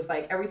funny too, is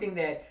like everything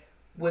that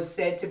was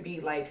said to be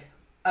like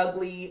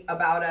ugly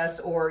about us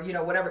or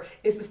whatever,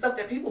 it's the stuff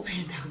that people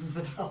paying thousands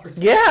of dollars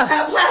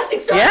have plastic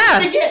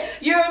surgery to get,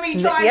 you know what I mean,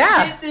 trying to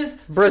get this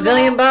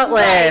Brazilian butt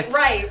lift,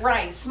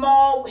 right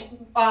small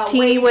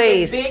teeny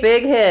waist,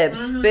 big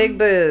hips, big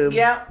boob,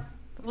 lips,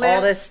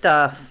 all this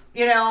stuff,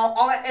 all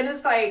that. And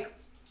it's like,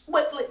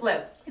 look,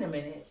 wait a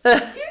minute,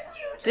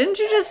 didn't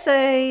you just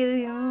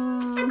say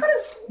I could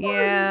have sworn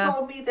you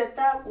told me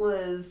that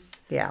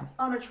was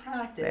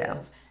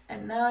unattractive.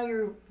 And now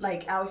you're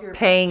like out here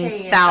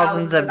paying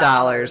thousands of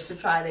dollars to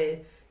try to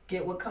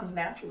get what comes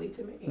naturally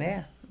to me.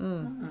 Yeah.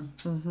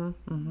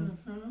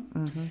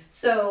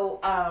 So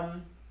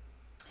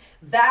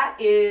that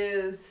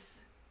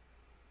is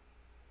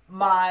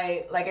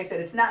my, like I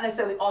said, it's not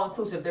necessarily all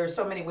inclusive. There's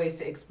so many ways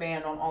to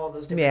expand on all of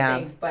those different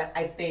things. But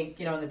I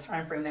think, in the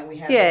time frame that we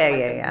have,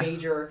 the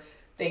major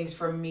things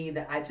for me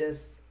that I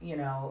just,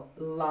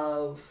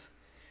 love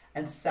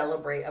and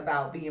celebrate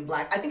about being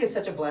black. I think it's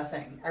such a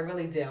blessing. I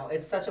really do.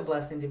 It's such a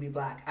blessing to be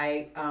black.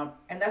 And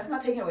that's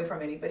not taken away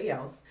from anybody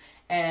else.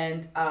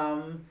 And I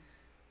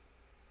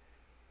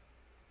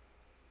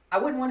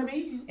wouldn't want to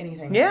be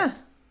anything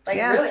else.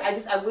 Really,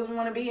 I wouldn't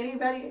want to be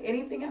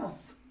anything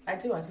else. I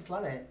do. I just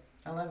love it.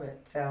 I love it.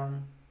 So,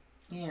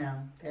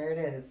 there it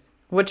is.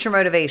 What's your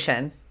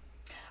motivation?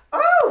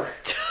 Oh!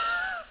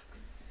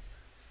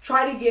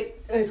 Try to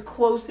get as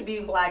close to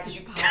being black as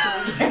you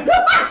possibly can.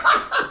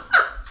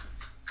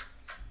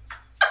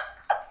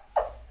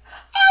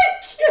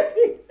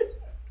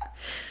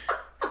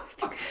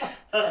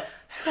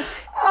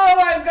 Oh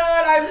my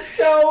God, I'm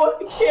so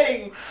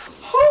kidding.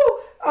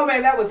 Oh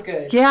man, that was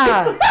good.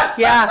 Yeah.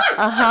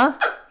 Uh-huh.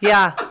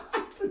 Yeah.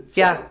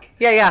 Yeah.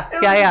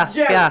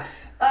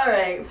 All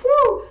right.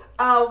 Whew.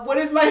 What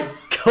is my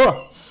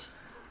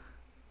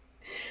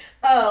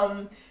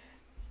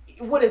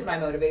what is my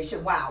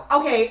motivation? Wow.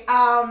 Okay.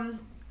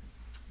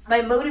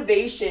 My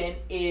motivation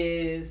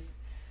is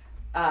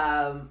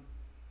I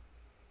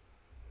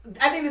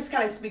think this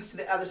kind of speaks to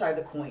the other side of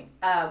the coin.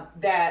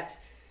 That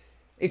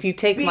if you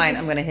take mine,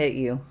 I'm going to hit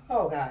you.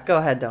 Oh, God. Go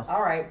ahead, though.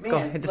 All right, man. Go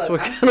ahead. Look,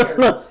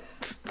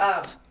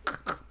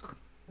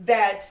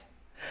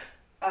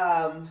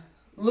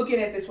 looking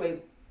at it this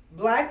way,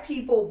 black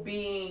people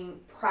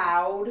being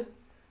proud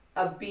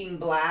of being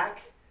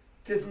black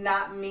does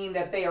not mean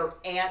that they are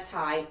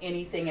anti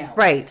anything else.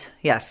 Right.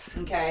 Yes.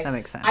 Okay. That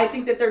makes sense. I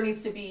think that there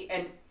needs to be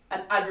an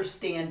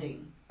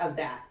understanding of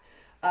that.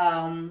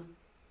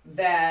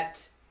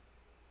 that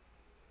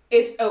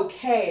it's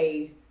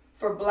okay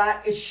for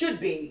Black, it should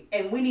be,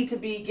 and we need to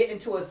get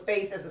into a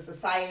space as a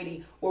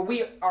society where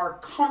we are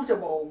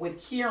comfortable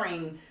with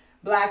hearing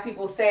Black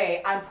people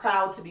say, I'm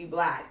proud to be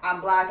Black.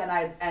 I'm Black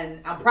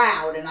and I'm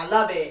proud and I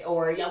love it,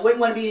 or I wouldn't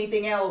want to be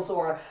anything else,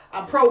 or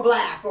I'm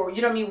pro-Black, or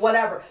you know what I mean,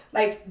 whatever.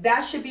 Like,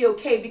 that should be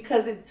okay,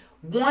 because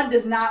one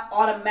does not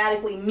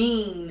automatically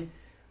mean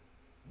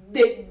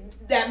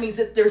that means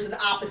that there's an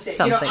opposite.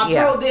 Something, I'm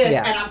pro this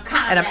and I'm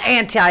kind of and I'm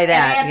anti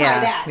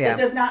that. That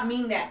does not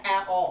mean that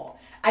at all.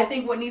 I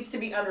think what needs to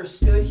be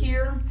understood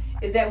here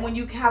is that when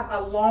you have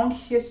a long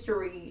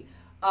history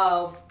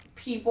of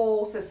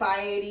people,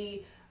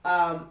 society,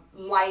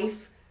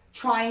 life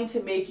trying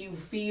to make you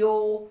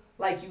feel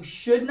like you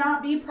should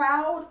not be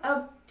proud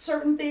of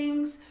certain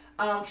things,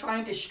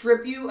 trying to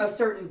strip you of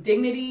certain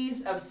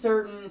dignities, of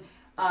certain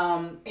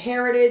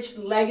heritage,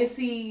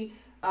 legacy,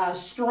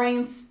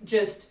 strengths,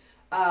 just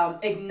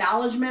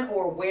acknowledgement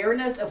or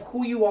awareness of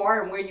who you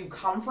are and where you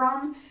come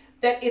from,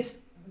 that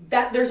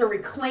there's a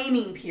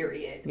reclaiming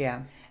period.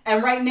 Yeah.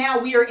 And right now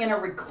we are in a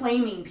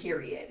reclaiming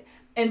period.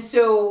 And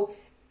so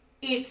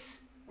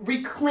it's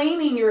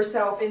reclaiming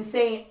yourself and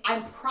saying,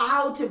 I'm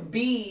proud to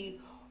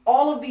be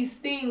all of these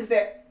things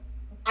that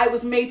I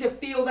was made to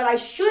feel that I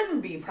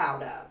shouldn't be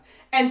proud of.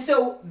 And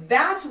so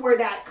that's where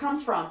that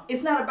comes from.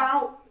 It's not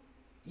about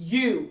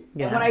you.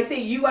 Yeah. And when I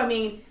say you, I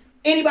mean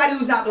anybody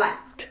who's not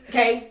Black.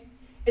 Okay?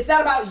 It's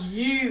not about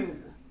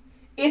you.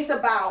 It's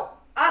about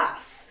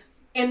us,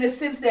 in the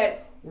sense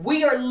that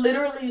we are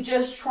literally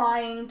just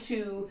trying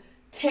to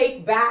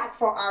take back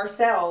for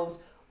ourselves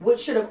what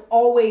should have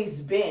always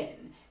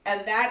been.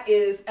 And that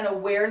is an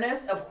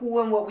awareness of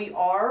who and what we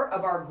are,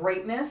 of our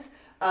greatness,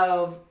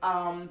 of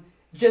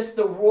just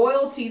the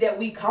royalty that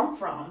we come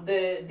from,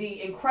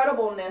 the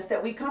incredibleness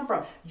that we come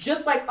from,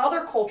 just like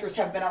other cultures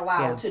have been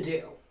allowed to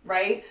do,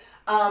 right?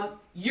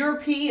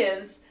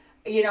 Europeans,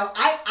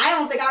 I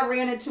don't think I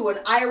ran into an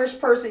Irish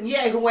person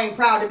yet who ain't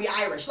proud to be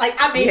Irish. Like,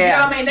 I mean,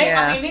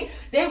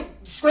 they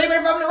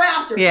screaming from the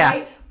rafters,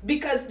 right?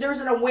 Because there's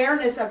an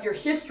awareness of your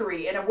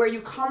history and of where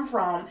you come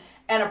from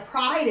and a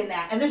pride in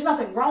that. And there's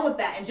nothing wrong with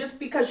that. And just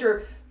because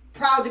you're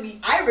proud to be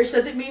Irish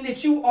doesn't mean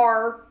that you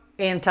are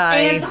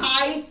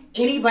anti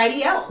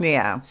anybody else.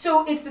 Yeah.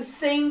 So it's the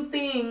same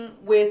thing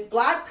with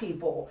Black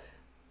people.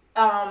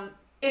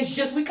 It's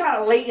just we kind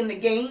of late in the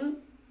game.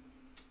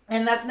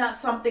 And that's not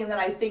something that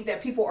I think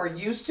that people are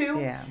used to.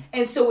 Yeah.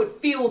 And so it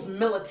feels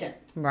militant.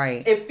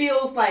 Right. It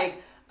feels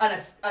like an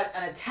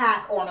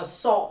attack or an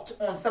assault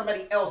on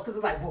somebody else. Because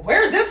it's like, well,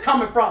 where's this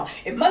coming from?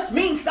 It must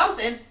mean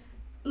something.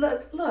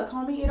 Look,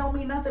 homie, it don't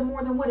mean nothing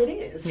more than what it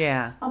is.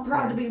 Yeah. I'm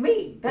proud to be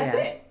me. That's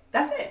it.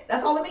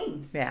 That's all it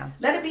means. Yeah.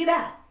 Let it be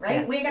that, right?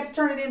 Yeah. We ain't got to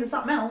turn it into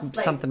something else. Like,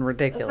 something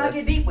ridiculous. Let's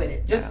not get deep with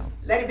it. Just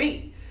let it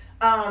be.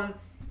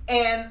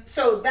 And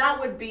so that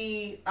would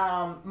be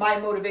my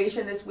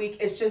motivation this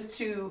week, is just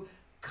to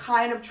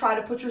kind of try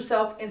to put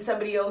yourself in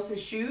somebody else's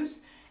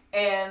shoes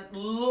and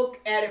look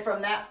at it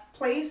from that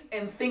place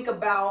and think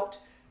about,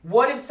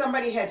 what if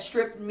somebody had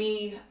stripped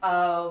me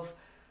of,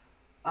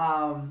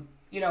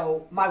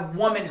 my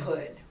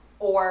womanhood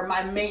or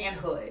my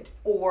manhood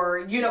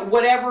or,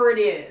 whatever it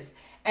is.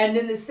 And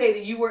then to say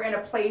that you were in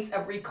a place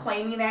of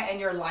reclaiming that in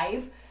your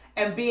life.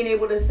 And being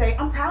able to say,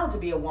 I'm proud to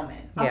be a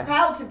woman. I'm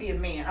proud to be a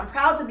man. I'm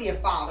proud to be a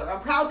father. I'm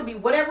proud to be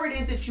whatever it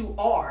is that you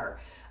are,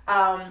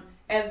 and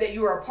that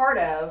you are a part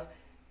of.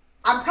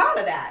 I'm proud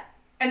of that.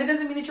 And it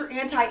doesn't mean that you're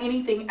anti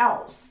anything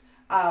else.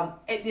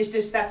 It's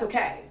just, that's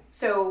okay.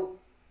 So,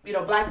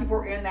 Black people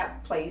are in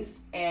that place,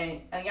 and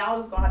y'all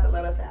just gonna have to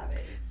let us have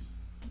it.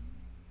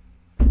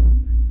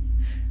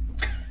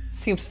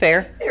 Seems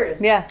fair. There it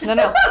is. Yeah.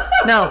 No.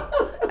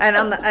 And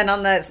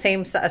on the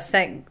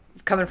same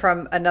coming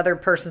from another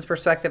person's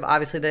perspective,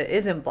 obviously, that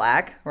isn't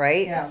Black,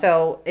 right? Yeah.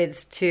 So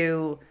it's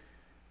to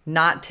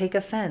not take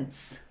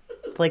offense,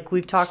 like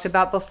we've talked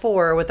about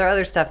before with our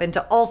other stuff, and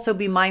to also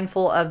be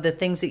mindful of the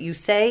things that you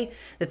say,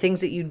 the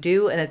things that you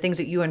do, and the things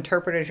that you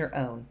interpret as your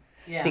own.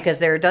 Yeah. Because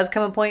there does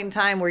come a point in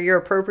time where you're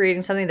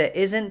appropriating something that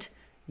isn't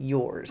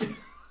yours.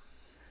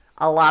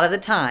 A lot of the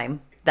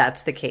time,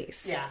 that's the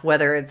case. Yeah.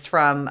 Whether it's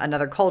from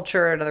another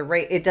culture, another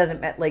race, it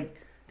doesn't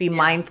be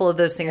mindful of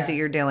those things that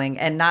you're doing,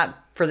 and not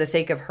for the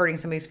sake of hurting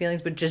somebody's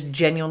feelings, but just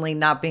genuinely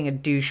not being a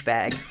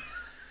douchebag.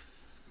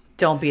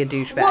 Don't be a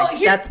douchebag. Well,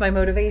 that's my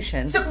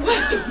motivation. So, don't be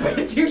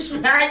a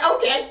douchebag.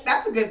 Okay,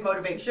 that's a good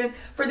motivation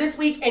for this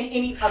week and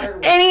any other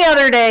week. Any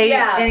other day,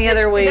 any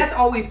other week. That's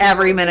always good.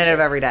 Every minute of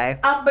every day.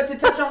 But to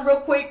touch on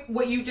real quick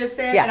what you just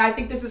said, and I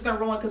think this is going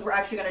to roll in because we're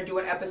actually going to do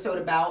an episode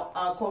about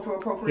cultural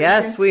appropriation.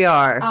 Yes, we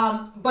are.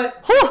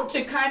 But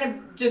to kind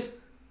of just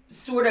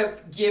sort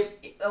of give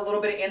a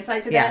little bit of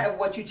insight to that of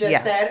what you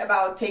just said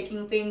about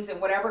taking things and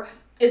whatever,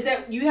 is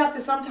that you have to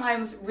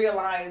sometimes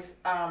realize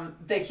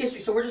the history.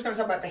 So we're just going to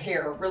talk about the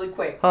hair really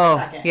quick for a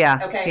second. Yeah.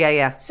 Okay?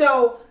 Yeah.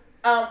 So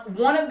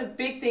one of the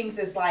big things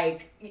is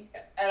like,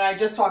 and I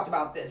just talked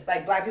about this,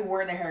 like Black people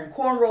wearing their hair in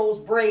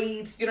cornrows,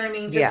 braids, you know what I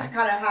mean? Just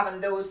kind of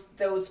having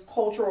those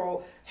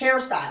cultural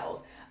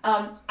hairstyles.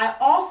 I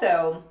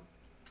also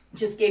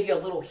just gave you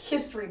a little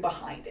history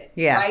behind it.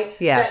 Yeah. Right?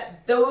 Yeah.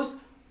 That those,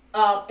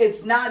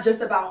 it's not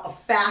just about a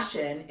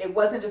fashion. It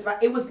wasn't just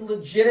about, it was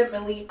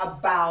legitimately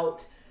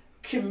about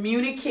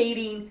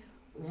communicating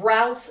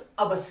routes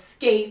of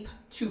escape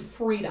to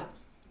freedom.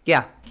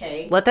 Yeah.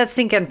 Okay. Let that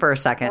sink in for a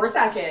second.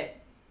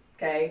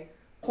 Okay.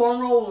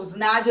 Cornrow was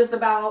not just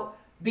about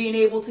being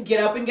able to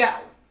get up and go.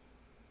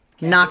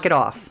 Okay? Knock it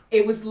off.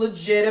 It was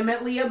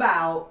legitimately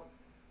about,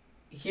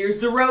 here's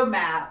the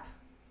roadmap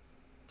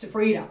to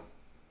freedom.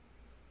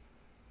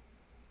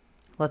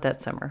 Let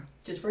that simmer.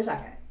 Just for a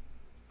second.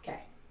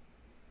 Okay.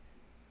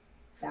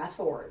 Fast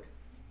forward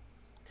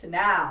to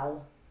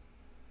now,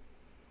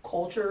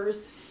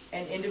 cultures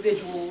and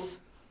individuals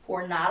who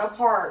are not a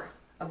part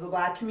of the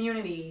Black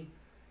community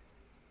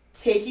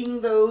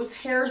taking those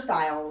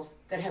hairstyles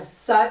that have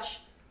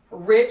such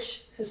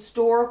rich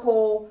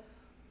historical,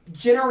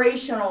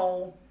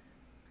 generational,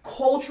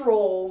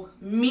 cultural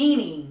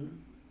meaning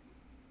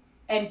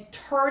and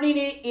turning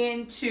it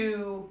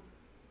into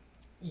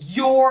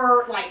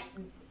your, like,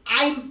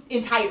 I'm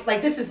entitled,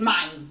 like, this is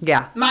mine.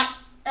 Yeah.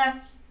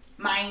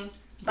 Mine.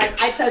 Like,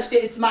 I touched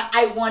it, it's mine.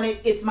 I want it,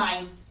 it's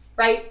mine.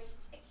 Right?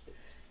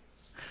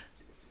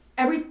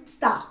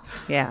 Stop.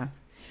 Yeah.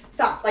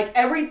 Stop. Like,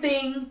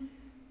 everything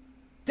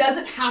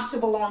doesn't have to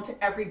belong to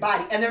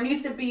everybody. And there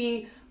needs to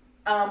be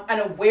an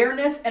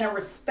awareness and a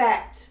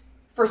respect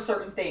for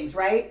certain things,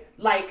 right?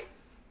 Like,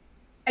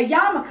 a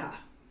yarmulke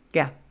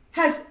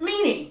has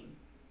meaning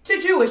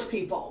to Jewish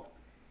people.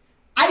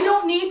 I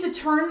don't need to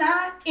turn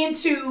that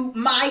into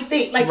my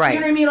thing. Like, right. You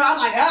know what I mean? I'm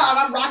like,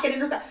 I'm rocking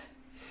into that.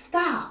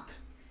 Stop.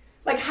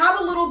 Like, have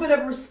a little bit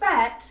of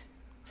respect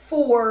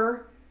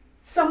for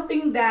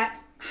something that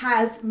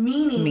has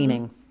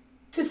meaning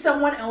to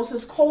someone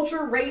else's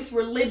culture, race,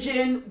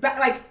 religion,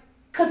 like,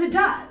 because it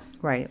does.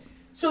 Right.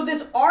 So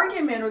this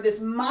argument or this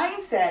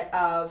mindset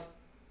of,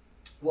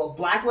 well,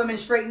 Black women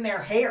straighten their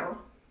hair,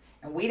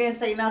 and we didn't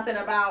say nothing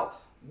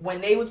about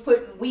when they was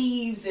putting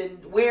weaves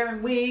and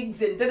wearing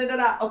wigs and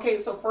da-da-da-da. Okay,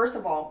 so first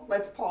of all,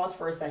 let's pause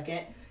for a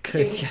second.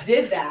 If we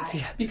did that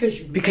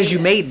because you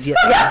made it. Yeah.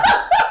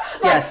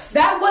 Like, yes.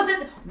 That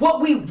wasn't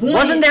what we wanted.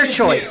 Wasn't their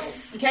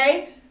choice. Do,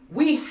 okay?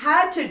 We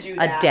had to do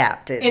that.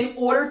 Adapted. In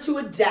order to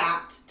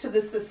adapt to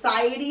the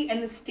society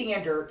and the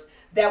standards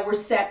that were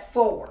set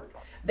forward.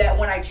 That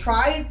when I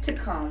tried to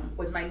come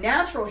with my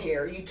natural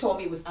hair, you told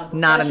me it was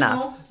unprofessional. Not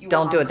enough.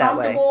 Don't do it that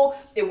way.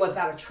 It was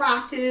not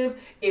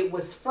attractive. It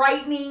was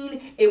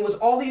frightening. It was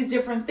all these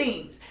different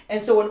things.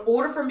 And so in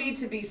order for me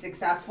to be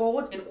successful,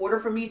 in order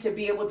for me to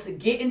be able to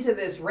get into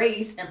this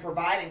race and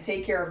provide and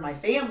take care of my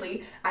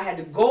family, I had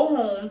to go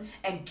home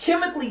and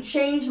chemically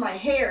change my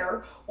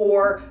hair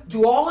or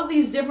do all of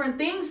these different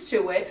things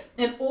to it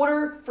in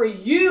order for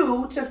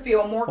you to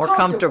feel more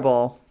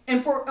comfortable. And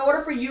in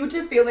order for you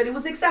to feel that it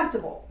was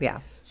acceptable.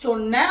 Yeah. So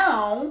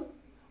now,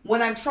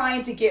 when I'm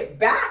trying to get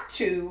back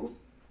to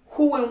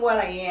who and what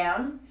I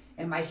am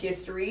and my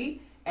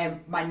history and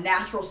my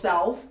natural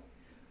self,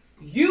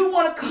 you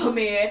want to come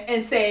in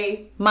and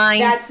say, mine.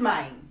 That's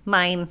mine.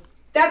 Mine.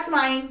 That's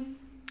mine.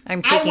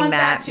 I'm taking I want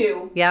that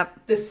too.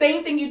 Yep. The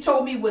same thing you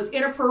told me was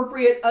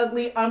inappropriate,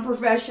 ugly,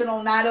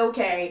 unprofessional, not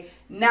okay.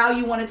 Now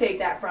you want to take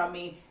that from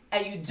me.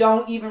 And you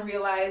don't even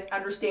realize,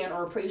 understand,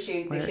 or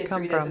appreciate the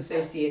history that's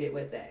associated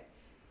with it.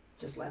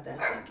 Just let that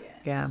sink in.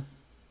 Yeah.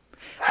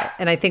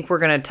 And I think we're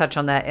going to touch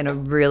on that in a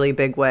really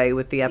big way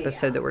with the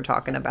episode that we're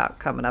talking about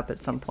coming up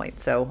at some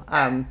point. So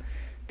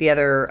the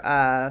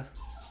other,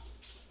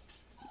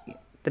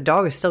 the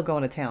dog is still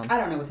going to town. I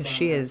don't know what's going on.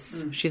 She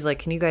is. She's like,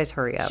 can you guys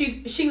hurry up?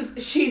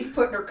 She's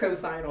putting her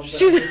cosign on.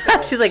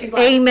 She's like,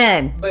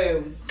 amen.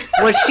 Boom.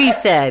 What she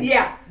said.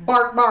 Yeah.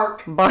 Bark,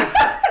 bark. Bark.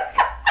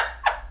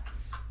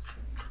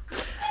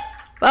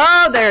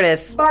 Oh, there it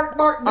is. Bark,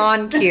 bark.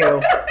 On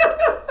cue.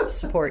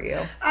 Support you.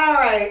 All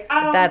right.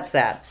 That's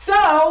that.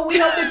 So, we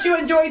hope that you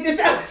enjoyed this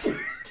episode.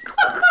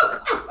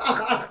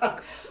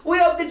 We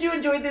hope that you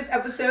enjoyed this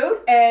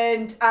episode,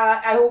 and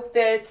I hope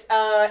that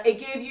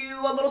it gave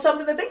you a little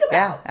something to think about.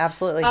 Yeah,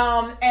 absolutely.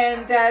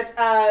 And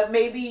that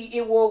maybe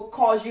it will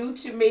cause you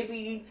to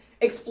maybe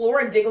explore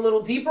and dig a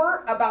little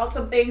deeper about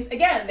some things,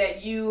 again,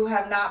 that you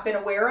have not been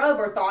aware of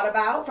or thought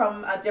about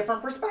from a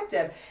different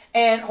perspective.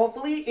 And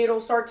hopefully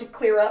it'll start to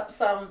clear up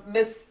some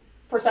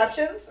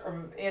misperceptions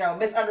or,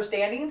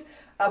 misunderstandings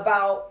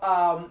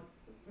about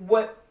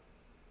what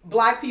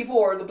Black people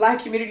or the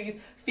Black community's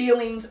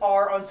feelings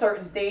are on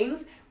certain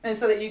things. And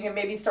so that you can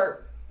maybe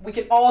we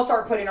can all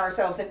start putting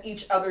ourselves in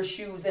each other's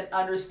shoes and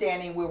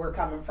understanding where we're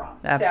coming from.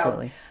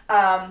 Absolutely.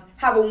 So,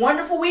 have a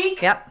wonderful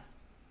week. Yep.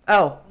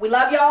 Oh. We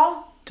love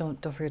y'all. Don't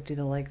forget to do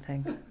the like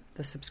thing.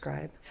 The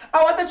subscribe.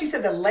 Oh, I thought you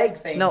said the leg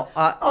thing. No.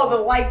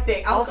 the like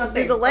thing. I was also going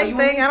to say the leg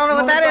thing. I don't know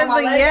what that is,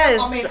 but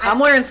yes. I'm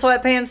wearing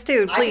sweatpants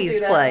too. Please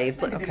play.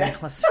 Okay.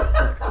 Let's.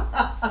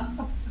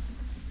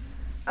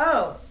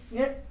 Oh.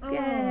 Yeah. Yay.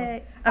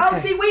 Okay. Oh,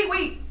 see,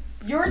 wait.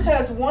 Yours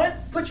has one.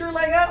 Put your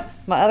leg up.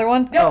 My other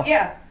one? No,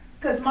 yeah.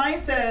 Because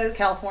mine says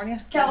California.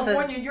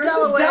 California. Yours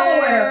Delaware. says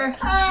Delaware.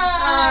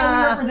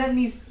 We represent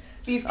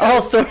these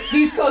Coast,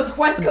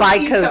 West Coast,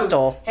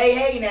 bi-coastal. East Coast.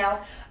 Hey now.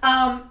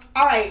 All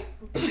right.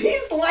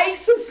 Please like,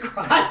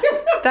 subscribe.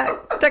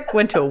 That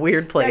went to a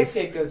weird place.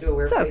 That did go to a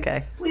weird place. It's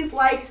okay. Please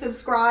like,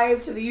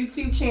 subscribe to the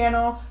YouTube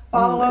channel.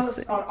 Follow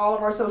us on all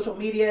of our social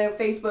media,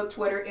 Facebook,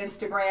 Twitter,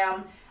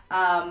 Instagram.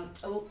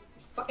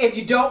 If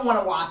you don't want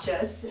to watch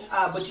us,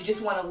 but you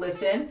just want to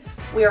listen,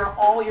 we are on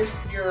all your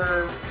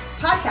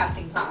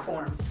podcasting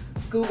platforms.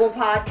 Google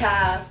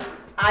Podcast,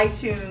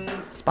 iTunes,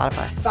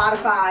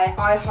 Spotify,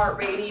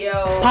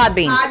 iHeartRadio,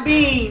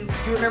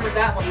 Podbean. You remembered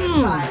that one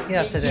this time.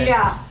 Yes, I did.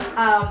 Yeah.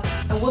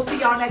 And we'll see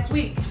y'all next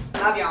week.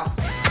 Love y'all.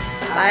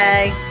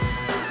 Bye.